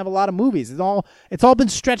Prime doesn't have a lot of movies. It's all been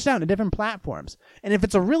stretched out to different platforms. And if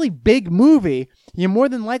it's a really big movie, you're more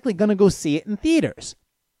than likely going to go see it in theaters,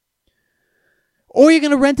 or you're going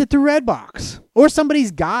to rent it through Redbox, or somebody's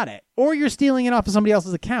got it, or you're stealing it off of somebody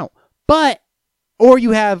else's account, or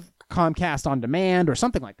you have Comcast on demand or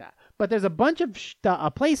something like that. But there's a bunch of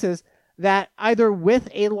places that either with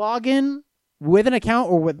a login, with an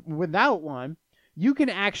account, or without one, you can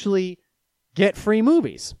actually get free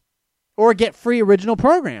movies or get free original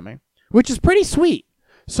programming, which is pretty sweet.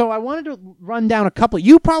 So I wanted to run down a couple.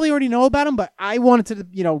 You probably already know about them, but I wanted to,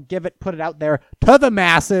 put it out there to the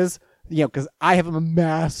masses, because I have a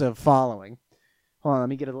massive following. Hold on, let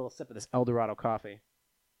me get a little sip of this Eldorado coffee.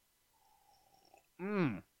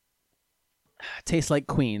 Tastes like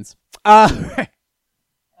Queens.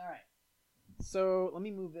 So let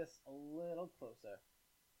me move this a little closer.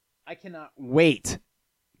 I cannot wait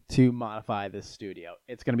to modify this studio.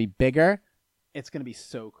 It's going to be bigger. It's going to be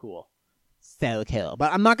so cool. So cool.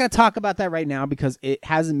 But I'm not going to talk about that right now because it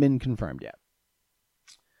hasn't been confirmed yet.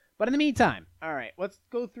 But in the meantime, all right, let's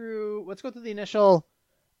go through the initial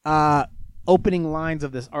opening lines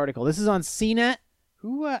of this article. This is on CNET.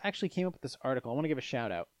 Who actually came up with this article? I want to give a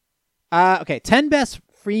shout out. 10 best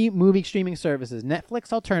free movie streaming services,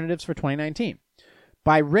 Netflix alternatives for 2019,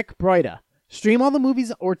 by Rick Broida. Stream all the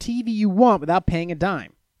movies or TV you want without paying a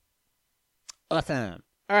dime. Awesome.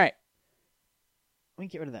 All right. Let me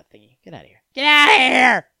get rid of that thingy. Get out of here. Get out of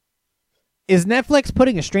here! Is Netflix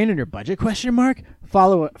putting a strain on your budget?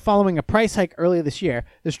 Following a price hike earlier this year,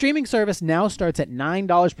 the streaming service now starts at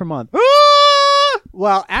 $9 per month.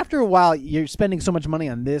 Well, after a while, you're spending so much money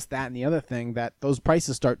on this, that, and the other thing that those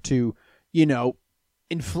prices start to,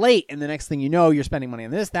 inflate. And the next thing you know, you're spending money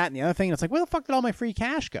on this, that, and the other thing. And it's like, where the fuck did all my free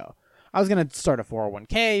cash go? I was going to start a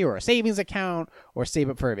 401k or a savings account or save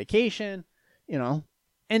up for a vacation,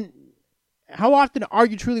 And how often are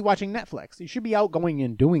you truly watching Netflix? You should be out going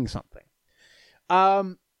and doing something.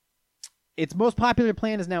 Its most popular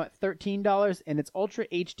plan is now at $13, and its Ultra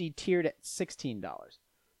HD tiered at $16.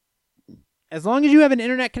 As long as you have an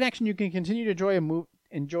internet connection, you can continue to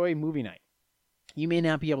enjoy movie night. You may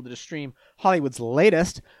not be able to stream Hollywood's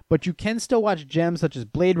latest, but you can still watch gems such as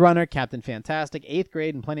Blade Runner, Captain Fantastic, 8th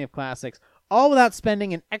Grade, and plenty of classics, all without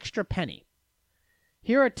spending an extra penny.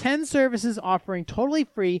 Here are 10 services offering totally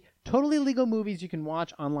free, totally legal movies you can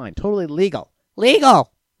watch online. Totally legal.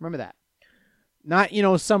 Legal! Remember that. Not,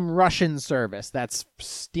 some Russian service that's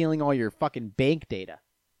stealing all your fucking bank data.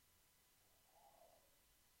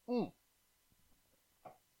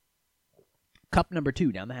 Cup number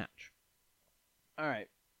 2 down the hatch. All right.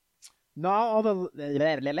 Not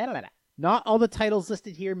all the titles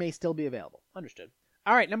listed here may still be available. Understood.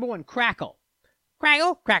 All right, number 1, Crackle.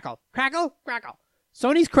 Crackle.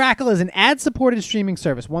 Sony's Crackle is an ad-supported streaming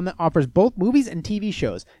service, one that offers both movies and TV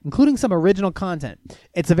shows, including some original content.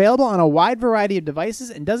 It's available on a wide variety of devices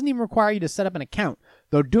and doesn't even require you to set up an account,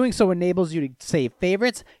 though doing so enables you to save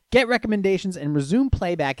favorites, get recommendations, and resume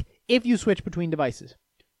playback if you switch between devices.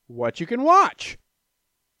 What you can watch!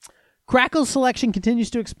 Crackle's selection continues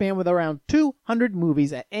to expand with around 200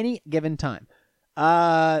 movies at any given time.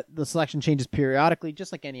 The selection changes periodically,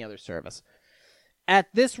 just like any other service.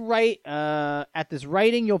 At this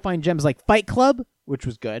writing, you'll find gems like Fight Club, which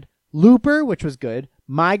was good, Looper, which was good,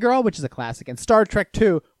 My Girl, which is a classic, and Star Trek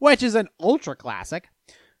II, which is an ultra classic,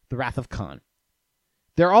 The Wrath of Khan.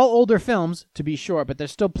 They're all older films, to be sure, but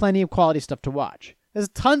there's still plenty of quality stuff to watch. There's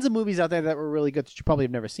tons of movies out there that were really good that you probably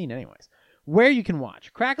have never seen anyways. Where you can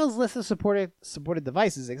watch. Crackle's list of supported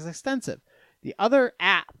devices is extensive. The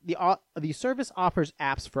service offers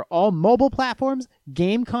apps for all mobile platforms,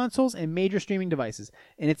 game consoles, and major streaming devices,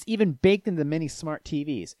 and it's even baked into many smart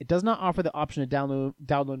TVs. It does not offer the option to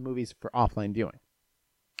download movies for offline viewing.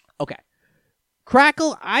 Okay.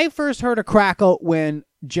 Crackle, I first heard of Crackle when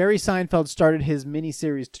Jerry Seinfeld started his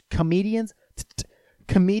miniseries Comedians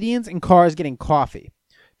in Cars Getting Coffee.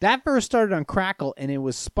 That first started on Crackle, and it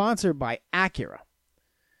was sponsored by Acura.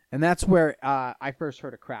 And that's where I first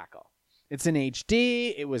heard of Crackle. It's in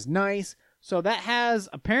HD. It was nice. So that has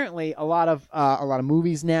apparently a lot of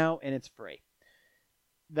movies now, and it's free.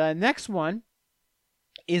 The next one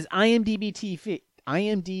is IMDb TV.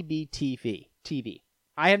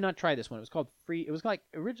 I have not tried this one. It was called Free. It was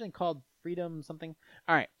originally called Freedom something.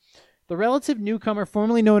 All right. The relative newcomer,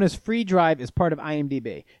 formerly known as Free Drive, is part of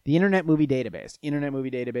IMDb, the Internet Movie Database. Internet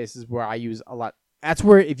Movie Database is where I use a lot. That's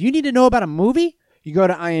where, if you need to know about a movie, you go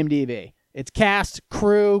to IMDb. It's cast,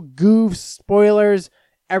 crew, goofs, spoilers,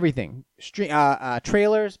 everything.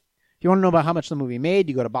 Trailers. If you want to know about how much the movie made,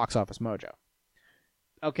 you go to Box Office Mojo.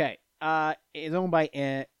 Okay. It's owned by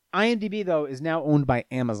IMDb, though, is now owned by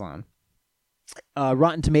Amazon.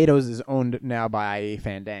 Rotten Tomatoes is owned now by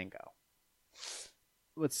Fandango.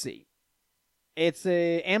 Let's see. It's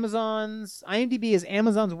IMDb is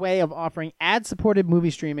Amazon's way of offering ad-supported movie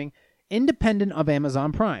streaming independent of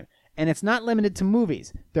Amazon Prime. And it's not limited to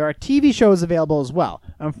movies. There are TV shows available as well.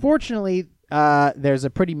 Unfortunately, there's a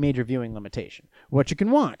pretty major viewing limitation. What you can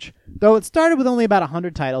watch. Though it started with only about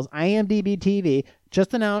 100 titles, IMDb TV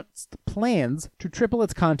just announced plans to triple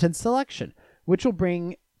its content selection, which will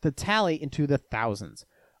bring the tally into the thousands.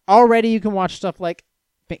 Already you can watch stuff like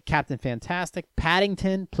Captain Fantastic,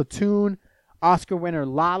 Paddington, Platoon, Oscar winner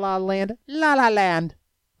La La Land.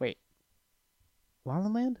 Wait. La La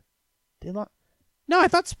Land? No, I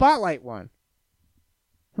thought Spotlight won.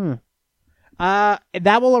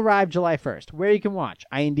 That will arrive July 1st. Where you can watch.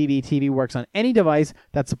 IMDb TV works on any device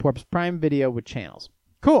that supports Prime Video with channels.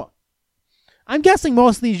 Cool. I'm guessing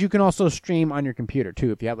most of these you can also stream on your computer,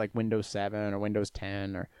 too, if you have like Windows 7 or Windows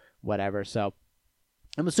 10 or whatever. So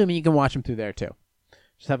I'm assuming you can watch them through there, too.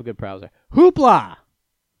 Just have a good browser. Hoopla!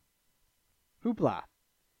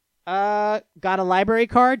 Got a library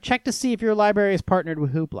card? Check to see if your library is partnered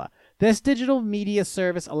with Hoopla. This digital media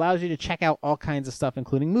service allows you to check out all kinds of stuff,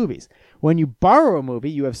 including movies. When you borrow a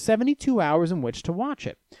movie, you have 72 hours in which to watch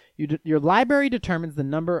it. Your library determines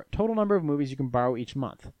the total number of movies you can borrow each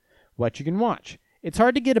month. What you can watch. It's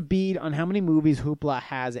hard to get a bead on how many movies Hoopla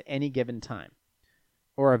has at any given time.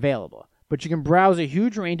 or available, but you can browse a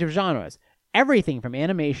huge range of genres, everything from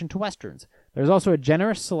animation to westerns. There's also a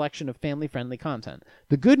generous selection of family-friendly content.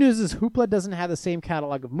 The good news is Hoopla doesn't have the same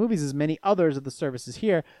catalog of movies as many others of the services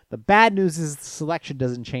here. The bad news is the selection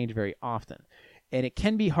doesn't change very often, and it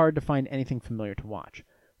can be hard to find anything familiar to watch.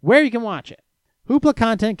 Where you can watch it. Hoopla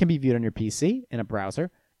content can be viewed on your PC, in a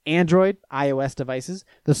browser, Android, iOS devices.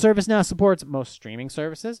 The service now supports most streaming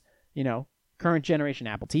services, current generation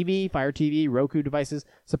Apple TV, Fire TV, Roku devices.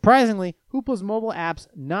 Surprisingly, Hoopla's mobile apps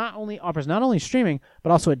offers not only streaming,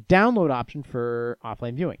 but also a download option for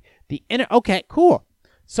offline viewing. Okay, cool.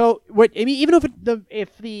 So even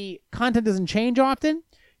if the content doesn't change often,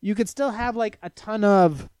 you could still have like a ton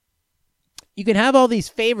of. You can have all these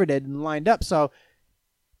favorited and lined up, so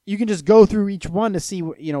you can just go through each one to see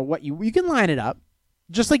what you can line it up.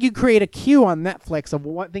 Just like you create a queue on Netflix of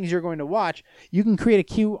what things you're going to watch, you can create a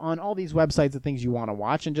queue on all these websites of things you want to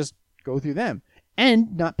watch and just go through them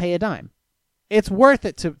and not pay a dime. It's worth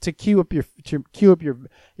it to queue up your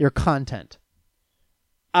content.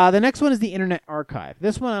 The next one is the Internet Archive.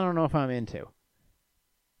 This one I don't know if I'm into.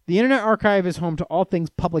 The Internet Archive is home to all things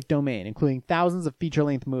public domain, including thousands of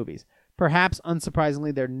feature-length movies. Perhaps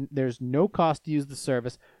unsurprisingly, there's no cost to use the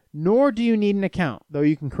service, nor do you need an account, though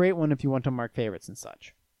you can create one if you want to mark favorites and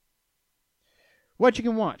such. What you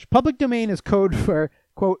can watch. Public domain is code for,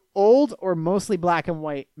 quote, old or mostly black and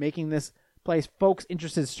white, making this place folks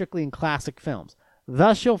interested strictly in classic films.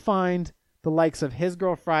 Thus you'll find the likes of His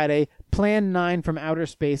Girl Friday, Plan 9 from Outer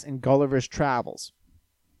Space, and Gulliver's Travels.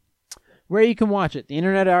 Where you can watch it. The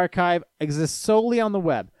Internet Archive exists solely on the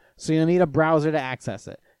web, so you'll need a browser to access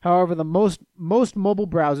it. However, the most mobile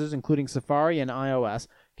browsers, including Safari and iOS,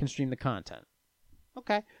 can stream the content.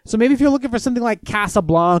 Okay. So maybe if you're looking for something like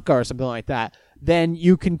Casablanca or something like that, then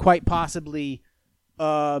you can quite possibly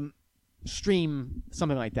stream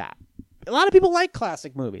something like that. A lot of people like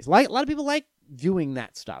classic movies. A lot of people like viewing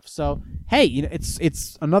that stuff. So, hey,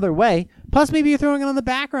 it's another way. Plus, maybe you're throwing it on the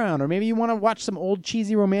background, or maybe you want to watch some old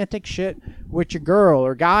cheesy romantic shit with your girl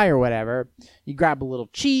or guy or whatever. You grab a little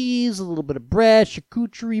cheese, a little bit of bread,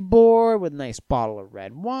 charcuterie board with a nice bottle of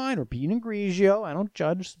red wine or Pinot Grigio. I don't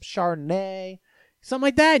judge. Some Chardonnay, something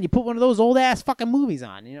like that. And you put one of those old ass fucking movies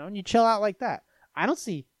on, and you chill out like that. I don't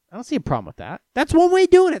see a problem with that. That's one way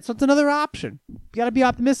of doing it, so it's another option. You got to be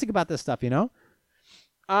optimistic about this stuff,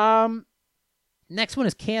 Next one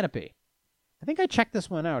is Canopy. I think I checked this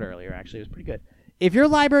one out earlier, actually. It was pretty good. If your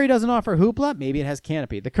library doesn't offer Hoopla, maybe it has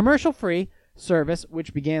Canopy. The commercial-free service,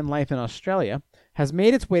 which began life in Australia, has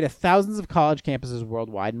made its way to thousands of college campuses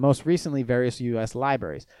worldwide, and most recently various U.S.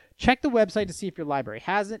 libraries. Check the website to see if your library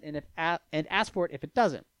has it, and ask for it if it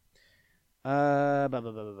doesn't.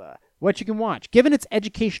 What you can watch. Given its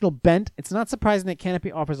educational bent, it's not surprising that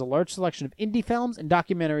Canopy offers a large selection of indie films and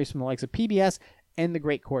documentaries from the likes of PBS and The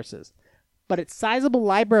Great Courses. But its sizable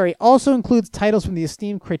library also includes titles from the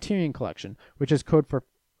esteemed Criterion Collection, which is code for,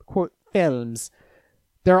 quote, films.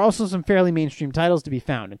 There are also some fairly mainstream titles to be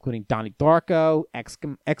found, including Donnie Darko, Ex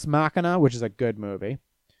Machina, which is a good movie,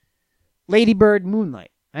 Lady Bird,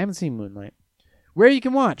 Moonlight. I haven't seen Moonlight. Where you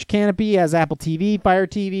can watch. Canopy has Apple TV, Fire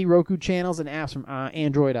TV, Roku channels, and apps from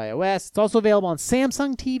Android, iOS. It's also available on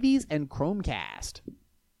Samsung TVs and Chromecast.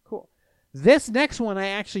 Cool. This next one I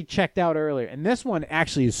actually checked out earlier, and this one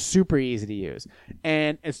actually is super easy to use.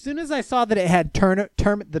 And as soon as I saw that it had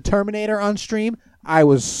the Terminator on stream, I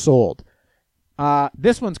was sold.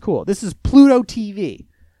 This one's cool. This is Pluto TV.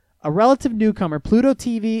 A relative newcomer, Pluto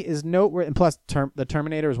TV is noteworthy, and plus the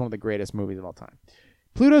Terminator is one of the greatest movies of all time.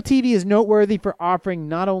 Pluto TV is noteworthy for offering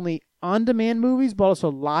not only on-demand movies, but also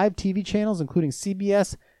live TV channels, including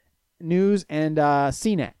CBS News and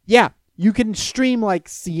CNET. Yeah, you can stream like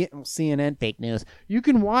CNN, fake news. You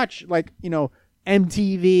can watch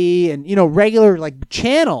MTV and regular like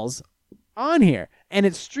channels on here, and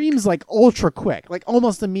it streams like ultra quick, like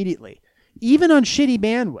almost immediately, even on shitty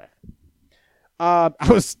bandwidth.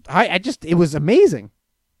 It was amazing.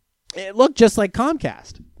 It looked just like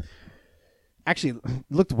Comcast. Actually, it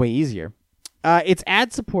looked way easier. It's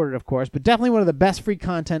ad-supported, of course, but definitely one of the best free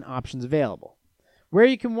content options available. Where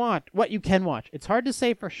you can watch, what you can watch. It's hard to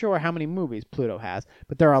say for sure how many movies Pluto has,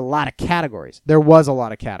 but there are a lot of categories. There was a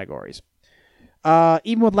lot of categories.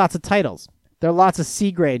 Even with lots of titles. There are lots of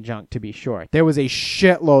C-grade junk, to be sure. There was a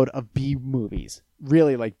shitload of B movies.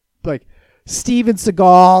 Really, like Steven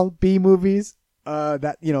Seagal B movies. Old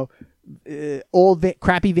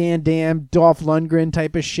crappy Van Damme, Dolph Lundgren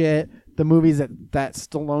type of shit. The movies that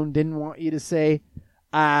Stallone didn't want you to say.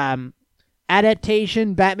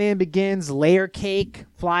 Adaptation, Batman Begins, Layer Cake,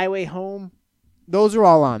 Fly Away Home. Those are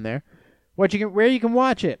all on there. Where you can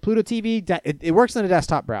watch it. Pluto TV, it works on a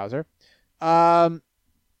desktop browser.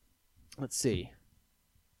 Let's see.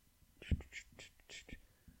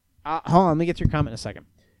 Hold on, let me get to your comment in a second.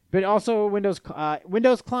 But also Windows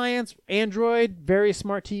clients, Android, various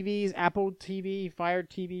smart TVs, Apple TV, Fire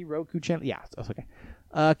TV, Roku channel. Yeah, that's okay.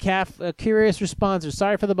 Curious response.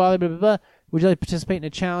 Sorry for the bother. Blah, blah, blah. Would you like to participate in a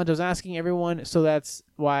challenge? I was asking everyone, so that's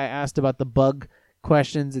why I asked about the bug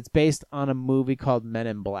questions. It's based on a movie called Men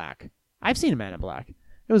in Black. I've seen Men in Black.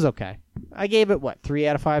 It was okay. I gave it 3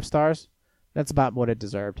 out of 5 stars. That's about what it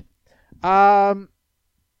deserved.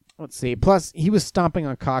 Let's see. Plus, he was stomping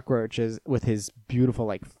on cockroaches with his beautiful,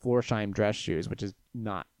 Florsheim dress shoes, which is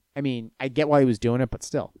not... I mean, I get why he was doing it, but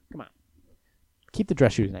still. Come on. Keep the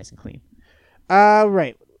dress shoes nice and clean.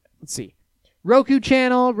 Right. Let's see. Roku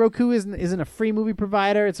channel. Roku isn't a free movie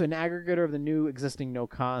provider. It's an aggregator of the new existing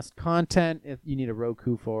no-cost content. If you need a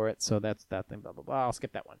Roku for it, so that's that thing, blah, blah, blah. I'll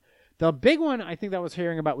skip that one. The big one I think that I was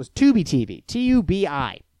hearing about was Tubi TV.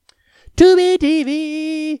 Tubi.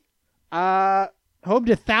 Tubi TV. Home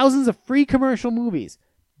to thousands of free commercial movies,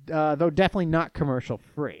 though definitely not commercial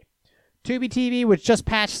free. Tubi TV, which just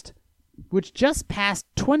passed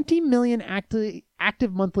 20 million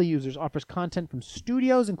active monthly users, offers content from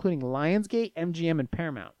studios including Lionsgate, MGM, and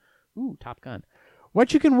Paramount. Ooh, Top Gun.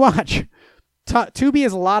 What you can watch. Tubi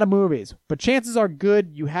has a lot of movies, but chances are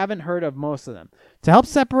good you haven't heard of most of them. To help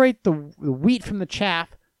separate the wheat from the chaff,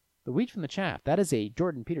 that is a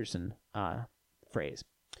Jordan Peterson phrase.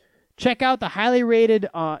 Check out the highly rated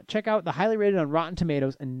on Rotten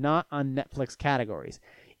Tomatoes and not on Netflix categories.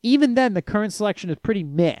 Even then, the current selection is pretty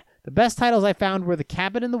meh. The best titles I found were The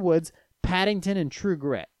Cabin in the Woods, Paddington, and True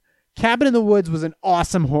Grit. Cabin in the Woods was an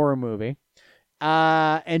awesome horror movie.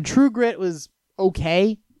 And True Grit was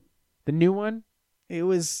okay. The new one, it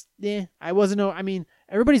was, I mean,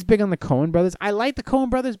 everybody's big on the Coen brothers. I like the Coen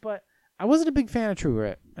brothers, but I wasn't a big fan of True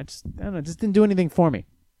Grit. I don't know, it just didn't do anything for me.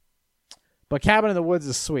 But Cabin in the Woods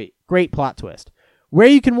is sweet. Great plot twist. Where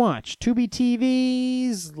you can watch. Tubi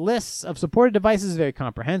TV's lists of supported devices is very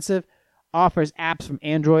comprehensive. Offers apps from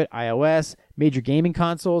Android, iOS, major gaming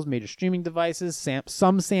consoles, major streaming devices, some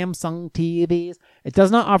Samsung TVs. It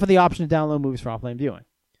does not offer the option to download movies for offline viewing.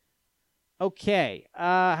 Okay.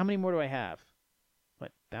 How many more do I have?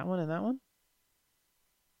 What? That one and that one?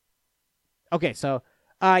 Okay, so...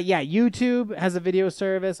 YouTube has a video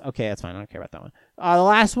service. Okay, that's fine. I don't care about that one. The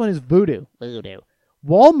last one is Vudu.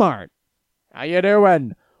 Walmart. How you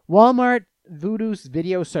doing? Walmart Vudu's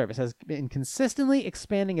video service has been consistently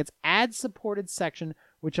expanding its ad-supported section,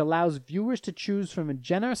 which allows viewers to choose from a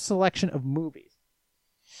generous selection of movies.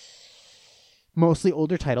 Mostly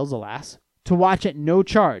older titles, alas. To watch at no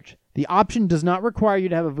charge. The option does not require you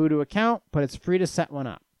to have a Vudu account, but it's free to set one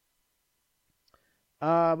up.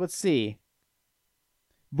 Let's see.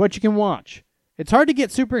 What you can watch. It's hard to get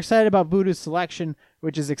super excited about Vudu's selection,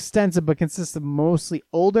 which is extensive but consists of mostly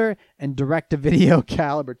older and direct-to-video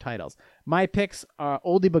caliber titles. My picks are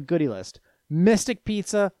oldie but goodie list. Mystic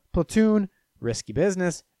Pizza, Platoon, Risky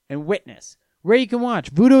Business, and Witness. Where you can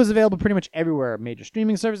watch. Vudu is available pretty much everywhere. Major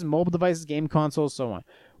streaming services, mobile devices, game consoles, so on.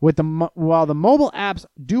 While the mobile apps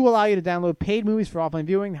do allow you to download paid movies for offline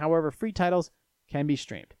viewing, however, free titles can be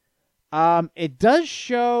streamed. It does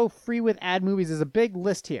show free with ad movies. There's a big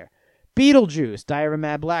list here. Beetlejuice, Diary of a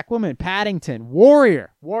Mad Black Woman, Paddington,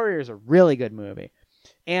 Warrior. Warrior is a really good movie.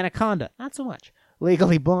 Anaconda, not so much.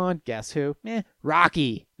 Legally Blonde, Guess Who?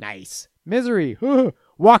 Rocky, nice. Misery,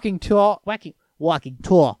 Walking Tall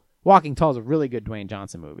is a really good Dwayne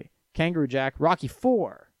Johnson movie. Kangaroo Jack, Rocky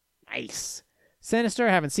 4, nice. Sinister,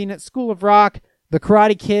 haven't seen it. School of Rock, The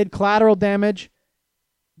Karate Kid, Collateral Damage,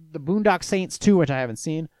 The Boondock Saints 2, which I haven't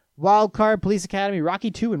seen. Wild Card, Police Academy,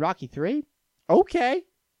 Rocky 2, and Rocky 3. Okay.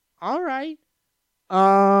 All right.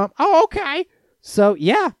 Okay. So,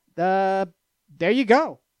 yeah. There you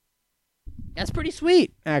go. That's pretty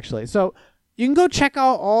sweet, actually. So, you can go check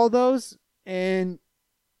out all those and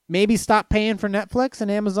maybe stop paying for Netflix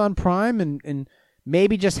and Amazon Prime and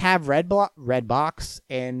maybe just have Redbox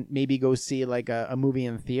and maybe go see like a movie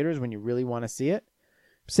in the theaters when you really want to see it.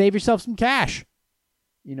 Save yourself some cash.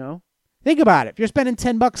 You know? Think about it. If you're spending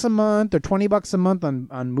 $10 a month or $20 a month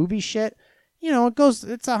on movie shit, you know, it's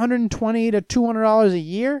 $120 to $200 a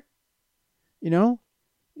year. You know,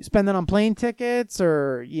 you spend that on plane tickets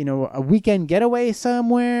or, you know, a weekend getaway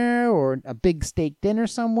somewhere or a big steak dinner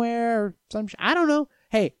somewhere or some I don't know.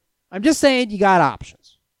 Hey, I'm just saying you got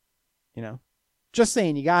options. You know, just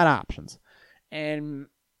saying you got options. And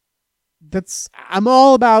I'm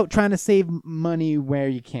all about trying to save money where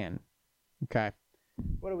you can. Okay.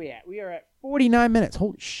 What are we at? We are at 49 minutes.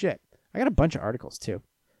 Holy shit. I got a bunch of articles too.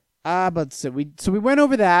 But so we went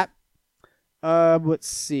over that. Let's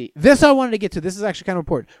see. This I wanted to get to. This is actually kind of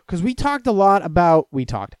important because I talked a lot about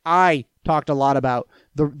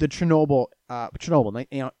the Chernobyl,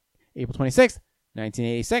 April 26th,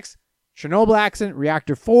 1986, Chernobyl accident.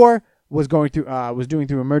 Reactor 4 was doing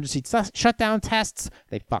through emergency shutdown tests.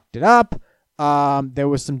 They fucked it up. There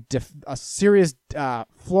was some serious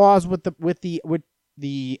flaws with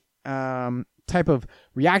the type of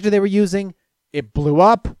reactor they were using. It blew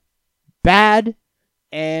up bad.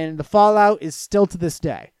 And the fallout is still to this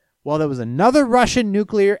day. Well, there was another Russian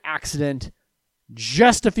nuclear accident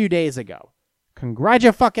just a few days ago.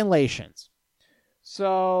 Congratulations.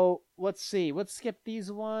 So, let's see. Let's skip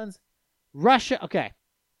these ones. Russia, okay.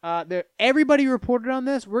 Everybody reported on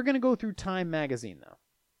this. We're going to go through Time magazine, though.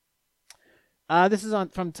 This is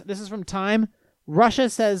from Time. Russia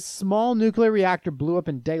says small nuclear reactor blew up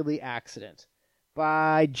in deadly accident.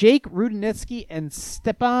 By Jake Rudnitsky and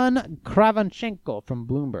Stepan Kravanchenko from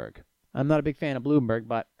Bloomberg. I'm not a big fan of Bloomberg,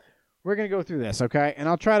 but we're going to go through this, okay? And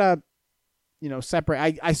I'll try to,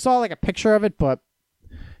 separate. I saw like a picture of it, but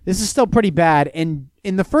this is still pretty bad. And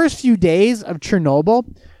in the first few days of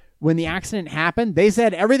Chernobyl, when the accident happened, they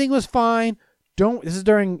said everything was fine. This is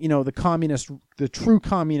during, the true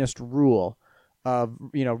communist rule of,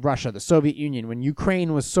 Russia, the Soviet Union, when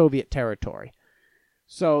Ukraine was Soviet territory.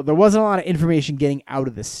 So there wasn't a lot of information getting out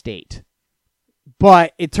of the state.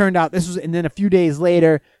 But it turned out and then a few days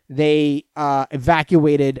later, they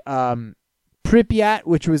evacuated Pripyat,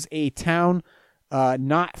 which was a town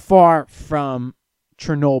not far from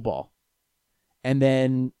Chernobyl. And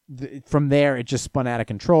then from there, it just spun out of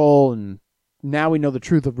control. And now we know the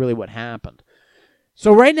truth of really what happened.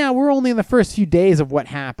 So right now, we're only in the first few days of what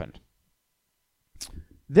happened.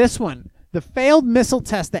 This one, the failed missile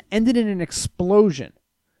test that ended in an explosion.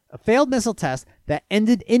 A failed missile test that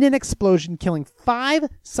ended in an explosion, killing 5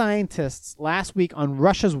 scientists last week on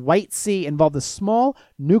Russia's White Sea involved a small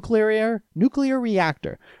nuclear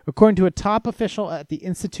reactor, according to a top official at the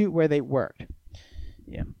institute where they worked.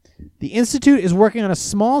 Yeah. The institute is working on a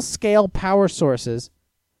small-scale power sources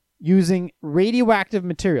using radioactive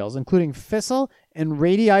materials, including fissile and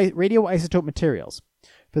radioisotope materials,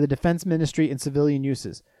 for the defense ministry and civilian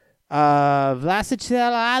uses.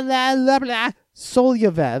 Vyacheslav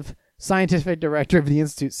Solyev, scientific director of the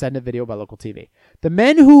institute, said in a video by local TV. The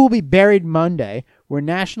men who will be buried Monday were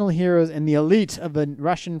national heroes and the elite of the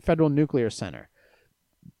Russian Federal Nuclear Center.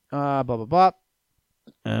 Blah, blah, blah.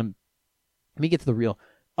 Let me get to the real.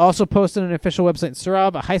 Also posted on an official website in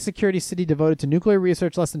Sarov, a high-security city devoted to nuclear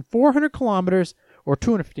research less than 400 kilometers, or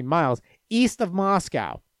 250 miles, east of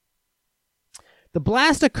Moscow. The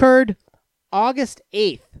blast occurred August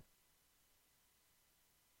 8th.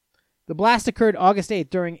 The blast occurred August 8th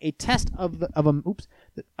during a test of a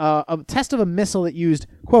missile that used,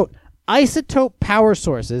 quote, isotope power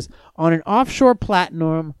sources on an offshore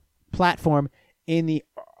platform in the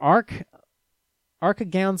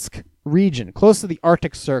Arkhangelsk region, close to the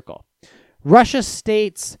Arctic Circle. Russia's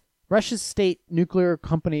state nuclear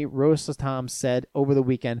company Rosatom said over the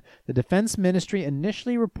weekend the defense ministry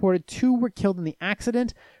initially reported 2 were killed in the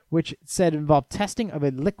accident, which it said involved testing of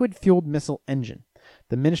a liquid-fueled missile engine.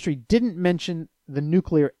 The ministry didn't mention the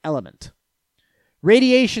nuclear element.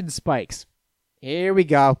 Radiation spikes. Here we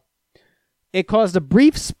go. It caused a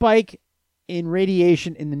brief spike in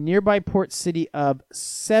radiation in the nearby port city of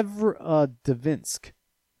Severodvinsk.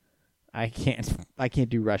 I can't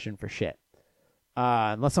do Russian for shit.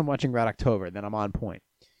 Unless I'm watching Red October, then I'm on point.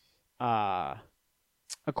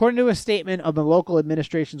 According to a statement on the local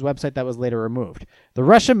administration's website that was later removed, the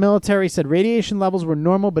Russian military said radiation levels were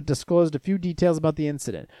normal but disclosed a few details about the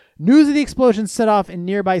incident. News of the explosion set off in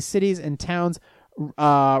nearby cities and towns.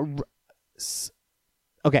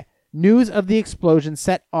 News of the explosion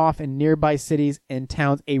set off in nearby cities and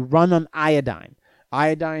towns a run on iodine.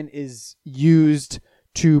 Iodine is used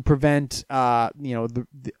to prevent,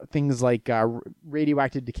 things like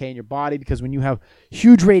radioactive decay in your body, because when you have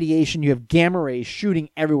huge radiation, you have gamma rays shooting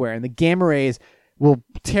everywhere, and the gamma rays will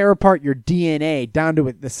tear apart your DNA down to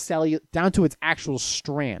its actual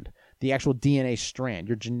strand, the actual DNA strand,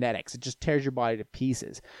 your genetics. It just tears your body to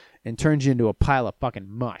pieces and turns you into a pile of fucking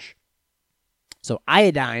mush. So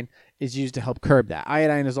iodine is used to help curb that.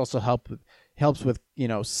 Iodine is also helps with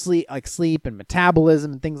sleep and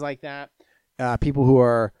metabolism and things like that. People who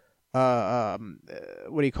are, hypo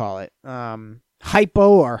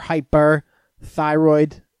or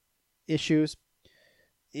hyperthyroid issues,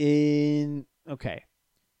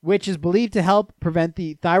 which is believed to help prevent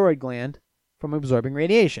the thyroid gland from absorbing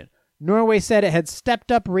radiation. Norway said it had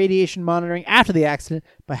stepped up radiation monitoring after the accident,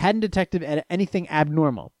 but hadn't detected anything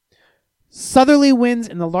abnormal. Southerly winds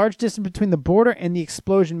and the large distance between the border and the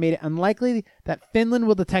explosion made it unlikely that Finland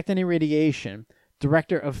will detect any radiation.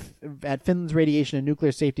 Director at Finland's Radiation and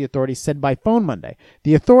Nuclear Safety Authority said by phone Monday.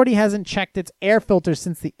 The authority hasn't checked its air filters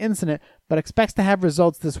since the incident, but expects to have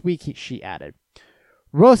results this week, she added.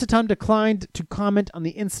 Rosatom declined to comment on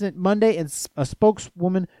the incident Monday, and a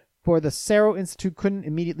spokeswoman for the Serum Institute couldn't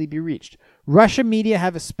immediately be reached. Russian media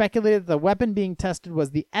have speculated that the weapon being tested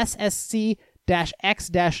was the SSC-X-9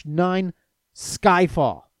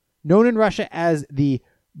 Skyfall, known in Russia as the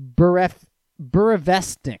Burevestnik,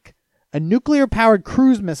 a nuclear-powered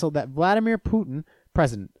cruise missile that Vladimir Putin,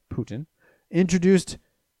 President Putin, introduced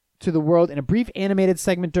to the world in a brief animated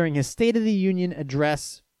segment during his State of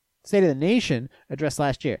the Nation address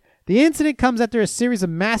last year. The incident comes after a series of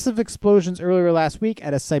massive explosions earlier last week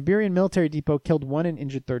at a Siberian military depot killed 1 and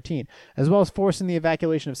injured 13, as well as forcing the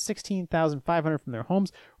evacuation of 16,500 from their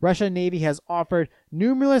homes. Russian Navy has offered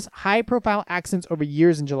numerous high-profile accidents over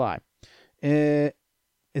years in July. Is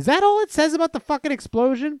that all it says about the fucking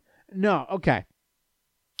explosion? No, okay.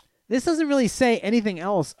 This doesn't really say anything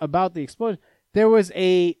else about the explosion. There was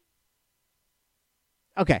a...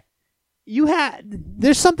 Okay.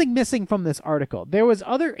 There's something missing from this article. There was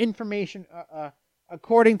other information,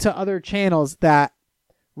 according to other channels, that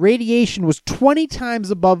radiation was 20 times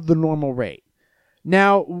above the normal rate.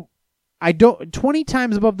 Now, 20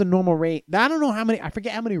 times above the normal rate, I don't know how many, I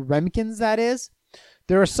forget how many Remkins that is.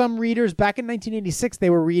 There are some readers back in 1986. They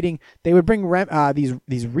would bring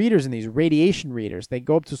these readers and these radiation readers. They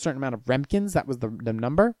go up to a certain amount of Remkins. That was the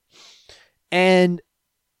number, and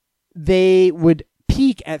they would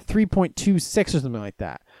peak at 3.26 or something like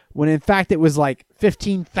that. When in fact it was like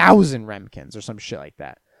 15,000 Remkins or some shit like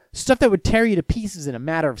that. Stuff that would tear you to pieces in a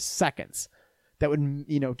matter of seconds. That would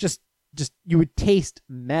just you would taste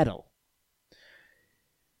metal.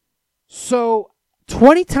 So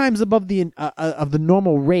 20 times above the of the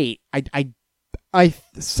normal rate. I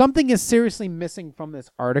something is seriously missing from this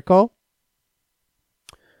article.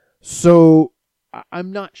 So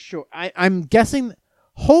I'm not sure. I'm guessing.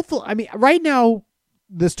 Hopefully, I mean, right now,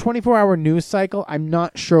 this 24-hour news cycle, I'm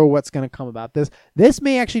not sure what's going to come about this. This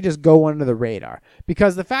may actually just go under the radar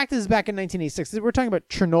because the fact is, back in 1986, we're talking about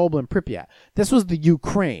Chernobyl and Pripyat. This was the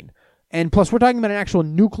Ukraine, and plus, we're talking about an actual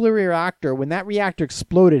nuclear reactor. When that reactor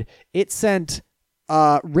exploded, it sent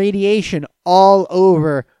radiation all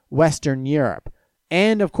over Western Europe,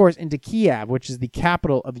 and of course into Kiev, which is the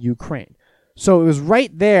capital of Ukraine. So it was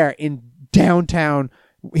right there in downtown,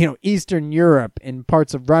 Eastern Europe and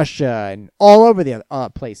parts of Russia and all over the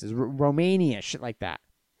places, Romania, shit like that.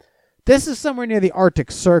 This is somewhere near the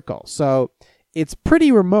Arctic Circle, so it's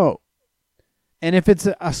pretty remote. And if it's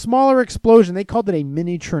a smaller explosion, they called it a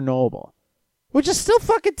mini Chernobyl, which is still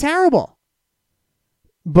fucking terrible.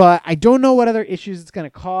 But I don't know what other issues it's going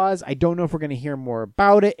to cause. I don't know if we're going to hear more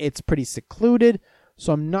about it. It's pretty secluded,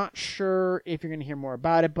 so I'm not sure if you're going to hear more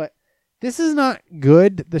about it. But this is not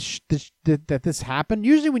good that this happened.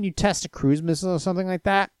 Usually when you test a cruise missile or something like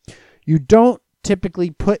that, you don't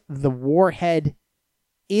typically put the warhead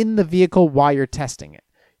in the vehicle while you're testing it.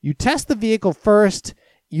 You test the vehicle first.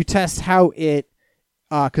 You test how it...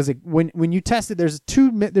 Because when you test it, there's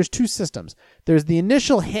two systems. There's the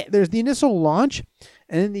initial hit, there's the initial launch,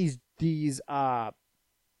 and then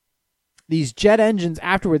these jet engines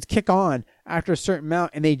afterwards kick on after a certain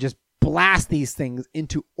amount, and they just blast these things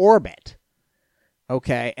into orbit.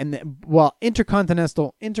 Okay, and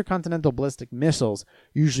intercontinental ballistic missiles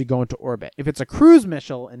usually go into orbit. If it's a cruise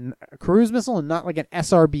missile and not like an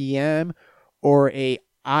SRBM or a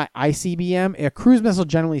ICBM, a cruise missile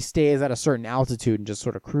generally stays at a certain altitude and just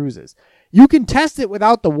sort of cruises. You can test it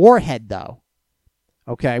without the warhead, though.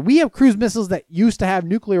 Okay, we have cruise missiles that used to have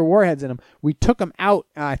nuclear warheads in them. We took them out,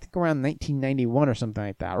 I think around 1991 or something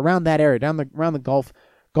like that, around that area, around the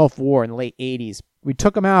Gulf War in the late 80s. We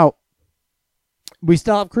took them out. We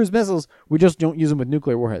still have cruise missiles. We just don't use them with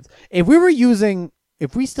nuclear warheads. If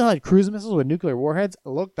we still had cruise missiles with nuclear warheads,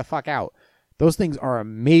 look the fuck out. Those things are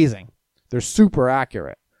amazing. They're super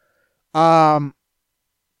accurate. But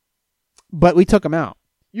we took them out.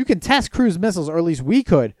 You can test cruise missiles, or at least we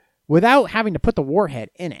could, without having to put the warhead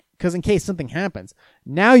in it, because in case something happens.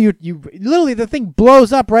 Now you literally, the thing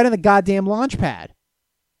blows up right in the goddamn launch pad.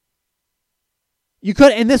 You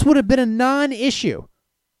could, and this would have been a non-issue.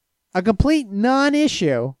 A complete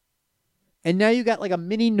non-issue. And now you got like a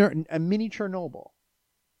mini Chernobyl.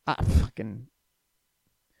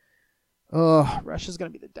 Russia's going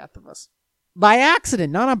to be the death of us. By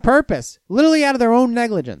accident, not on purpose. Literally out of their own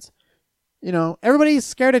negligence. Everybody's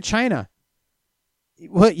scared of China.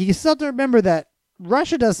 Well, you still have to remember that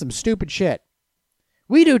Russia does some stupid shit.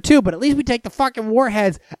 We do too, but at least we take the fucking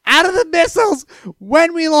warheads out of the missiles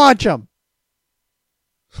when we launch them.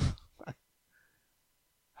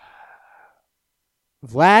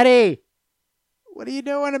 Vladdy, what are you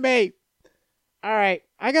doing to me? All right,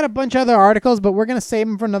 I got a bunch of other articles, but we're gonna save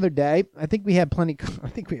them for another day. I think we have plenty. I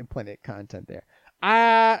think we have plenty of content there.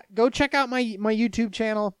 Go check out my YouTube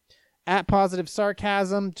channel at Positive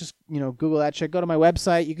Sarcasm. Just Google that shit. Go to my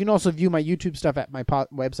website. You can also view my YouTube stuff at my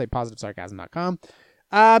website, positivesarcasm.com.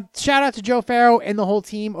 Shout out to Joe Farrow and the whole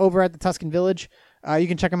team over at the Tuscan Village. You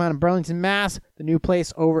can check them out in Burlington, Mass. The new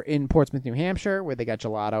place over in Portsmouth, New Hampshire, where they got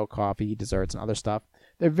gelato, coffee, desserts, and other stuff.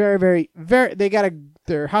 They're very, very, very.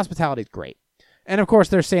 Their hospitality is great. And, of course,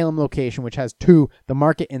 their Salem location, which has the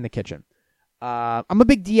market and the kitchen. I'm a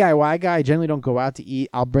big DIY guy. I generally don't go out to eat.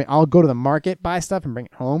 I'll go to the market, buy stuff, and bring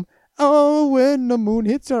it home. Oh, when the moon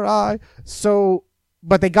hits your eye.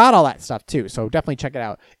 But they got all that stuff, too, so definitely check it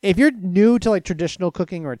out. If you're new to, like, traditional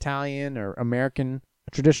cooking or Italian or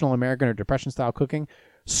traditional American or Depression-style cooking,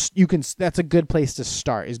 that's a good place to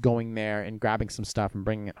start, is going there and grabbing some stuff and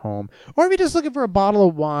bringing it home. Or if you're just looking for a bottle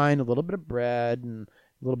of wine, a little bit of bread, and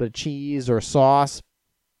a little bit of cheese or sauce,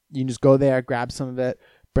 you can just go there, grab some of it,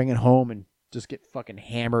 bring it home, and just get fucking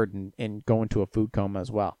hammered and go into a food coma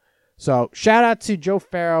as well. So shout out to Joe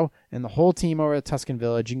Farrow and the whole team over at Tuscan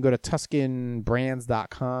Village. You can go to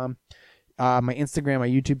TuscanBrands.com. My Instagram, my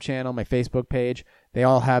YouTube channel, my Facebook page. They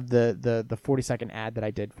all have the 40-second ad that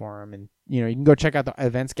I did for them. And, you can go check out the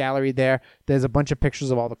events gallery there. There's a bunch of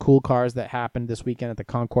pictures of all the cool cars that happened this weekend at the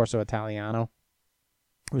Concorso Italiano.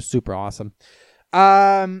 It was super awesome.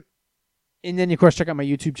 And then, of course, check out my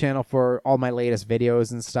YouTube channel for all my latest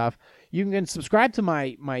videos and stuff. You can subscribe to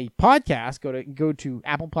my podcast. Go to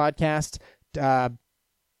Apple Podcast,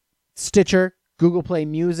 Stitcher, Google Play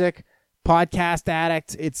Music, Podcast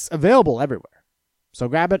Addict. It's available everywhere. So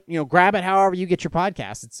grab it. Grab it however you get your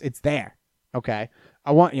podcast. It's there. Okay.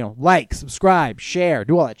 I want like, subscribe, share,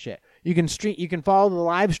 do all that shit. You can follow the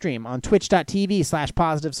live stream on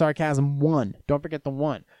twitch.tv/positivesarcasm1. Don't forget the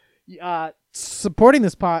 1. Supporting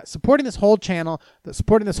this whole channel,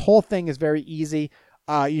 supporting this whole thing is very easy.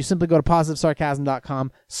 You simply go to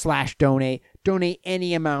positivesarcasm.com/donate. Donate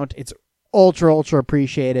any amount. It's ultra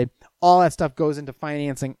appreciated. All that stuff goes into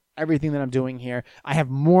financing everything that I'm doing here. I have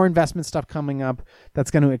more investment stuff coming up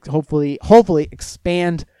that's going to hopefully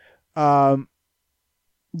expand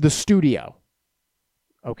the studio.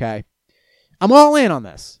 Okay. I'm all in on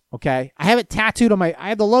this, okay? I have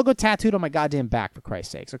the logo tattooed on my goddamn back, for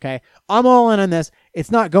Christ's sakes, okay? I'm all in on this.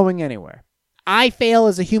 It's not going anywhere. I fail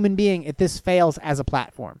as a human being if this fails as a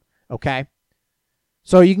platform, okay?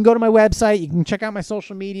 So you can go to my website. You can check out my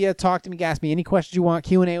social media. Talk to me. Ask me any questions you want.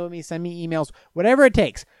 Q&A with me. Send me emails. Whatever it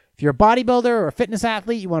takes. If you're a bodybuilder or a fitness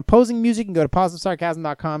athlete, you want posing music, you can go to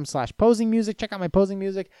positivesarcasm.com/posing music. Check out my posing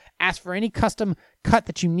music. Ask for any custom cut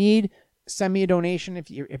that you need. Send me a donation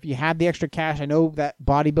if you have the extra cash. I know that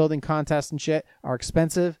bodybuilding contests and shit are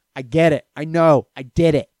expensive. I get it. I know. I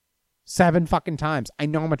did it 7 fucking times. I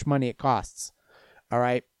know how much money it costs. All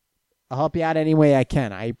right. I'll help you out any way I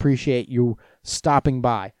can. I appreciate you stopping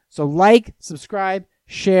by. So like, subscribe,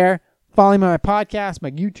 share, follow me on my podcast,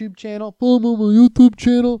 my YouTube channel. Follow me on my YouTube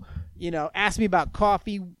channel. Ask me about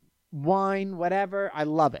coffee, wine, whatever. I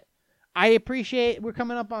love it. I appreciate we're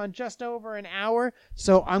coming up on just over an hour,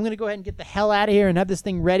 so I'm going to go ahead and get the hell out of here and have this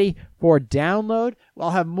thing ready for download.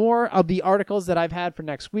 I'll have more of the articles that I've had for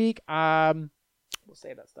next week. We'll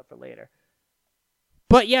save that stuff for later.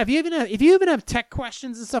 But yeah, if you even have tech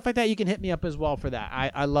questions and stuff like that, you can hit me up as well for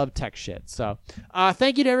that. I love tech shit. So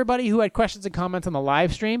thank you to everybody who had questions and comments on the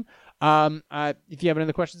live stream. If you have any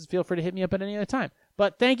other questions, feel free to hit me up at any other time.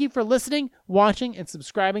 But thank you for listening, watching, and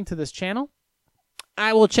subscribing to this channel.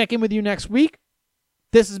 I will check in with you next week.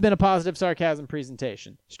 This has been a Positive Sarcasm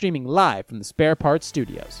presentation, streaming live from the Spare Parts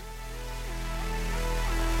Studios.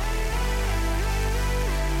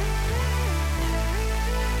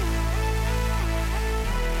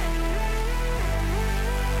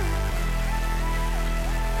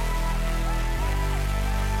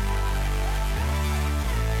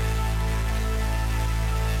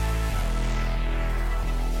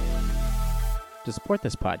 To support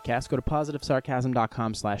this podcast, go to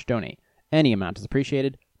positivesarcasm.com/donate. Any amount is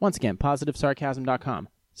appreciated. Once again,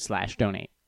 positivesarcasm.com/donate.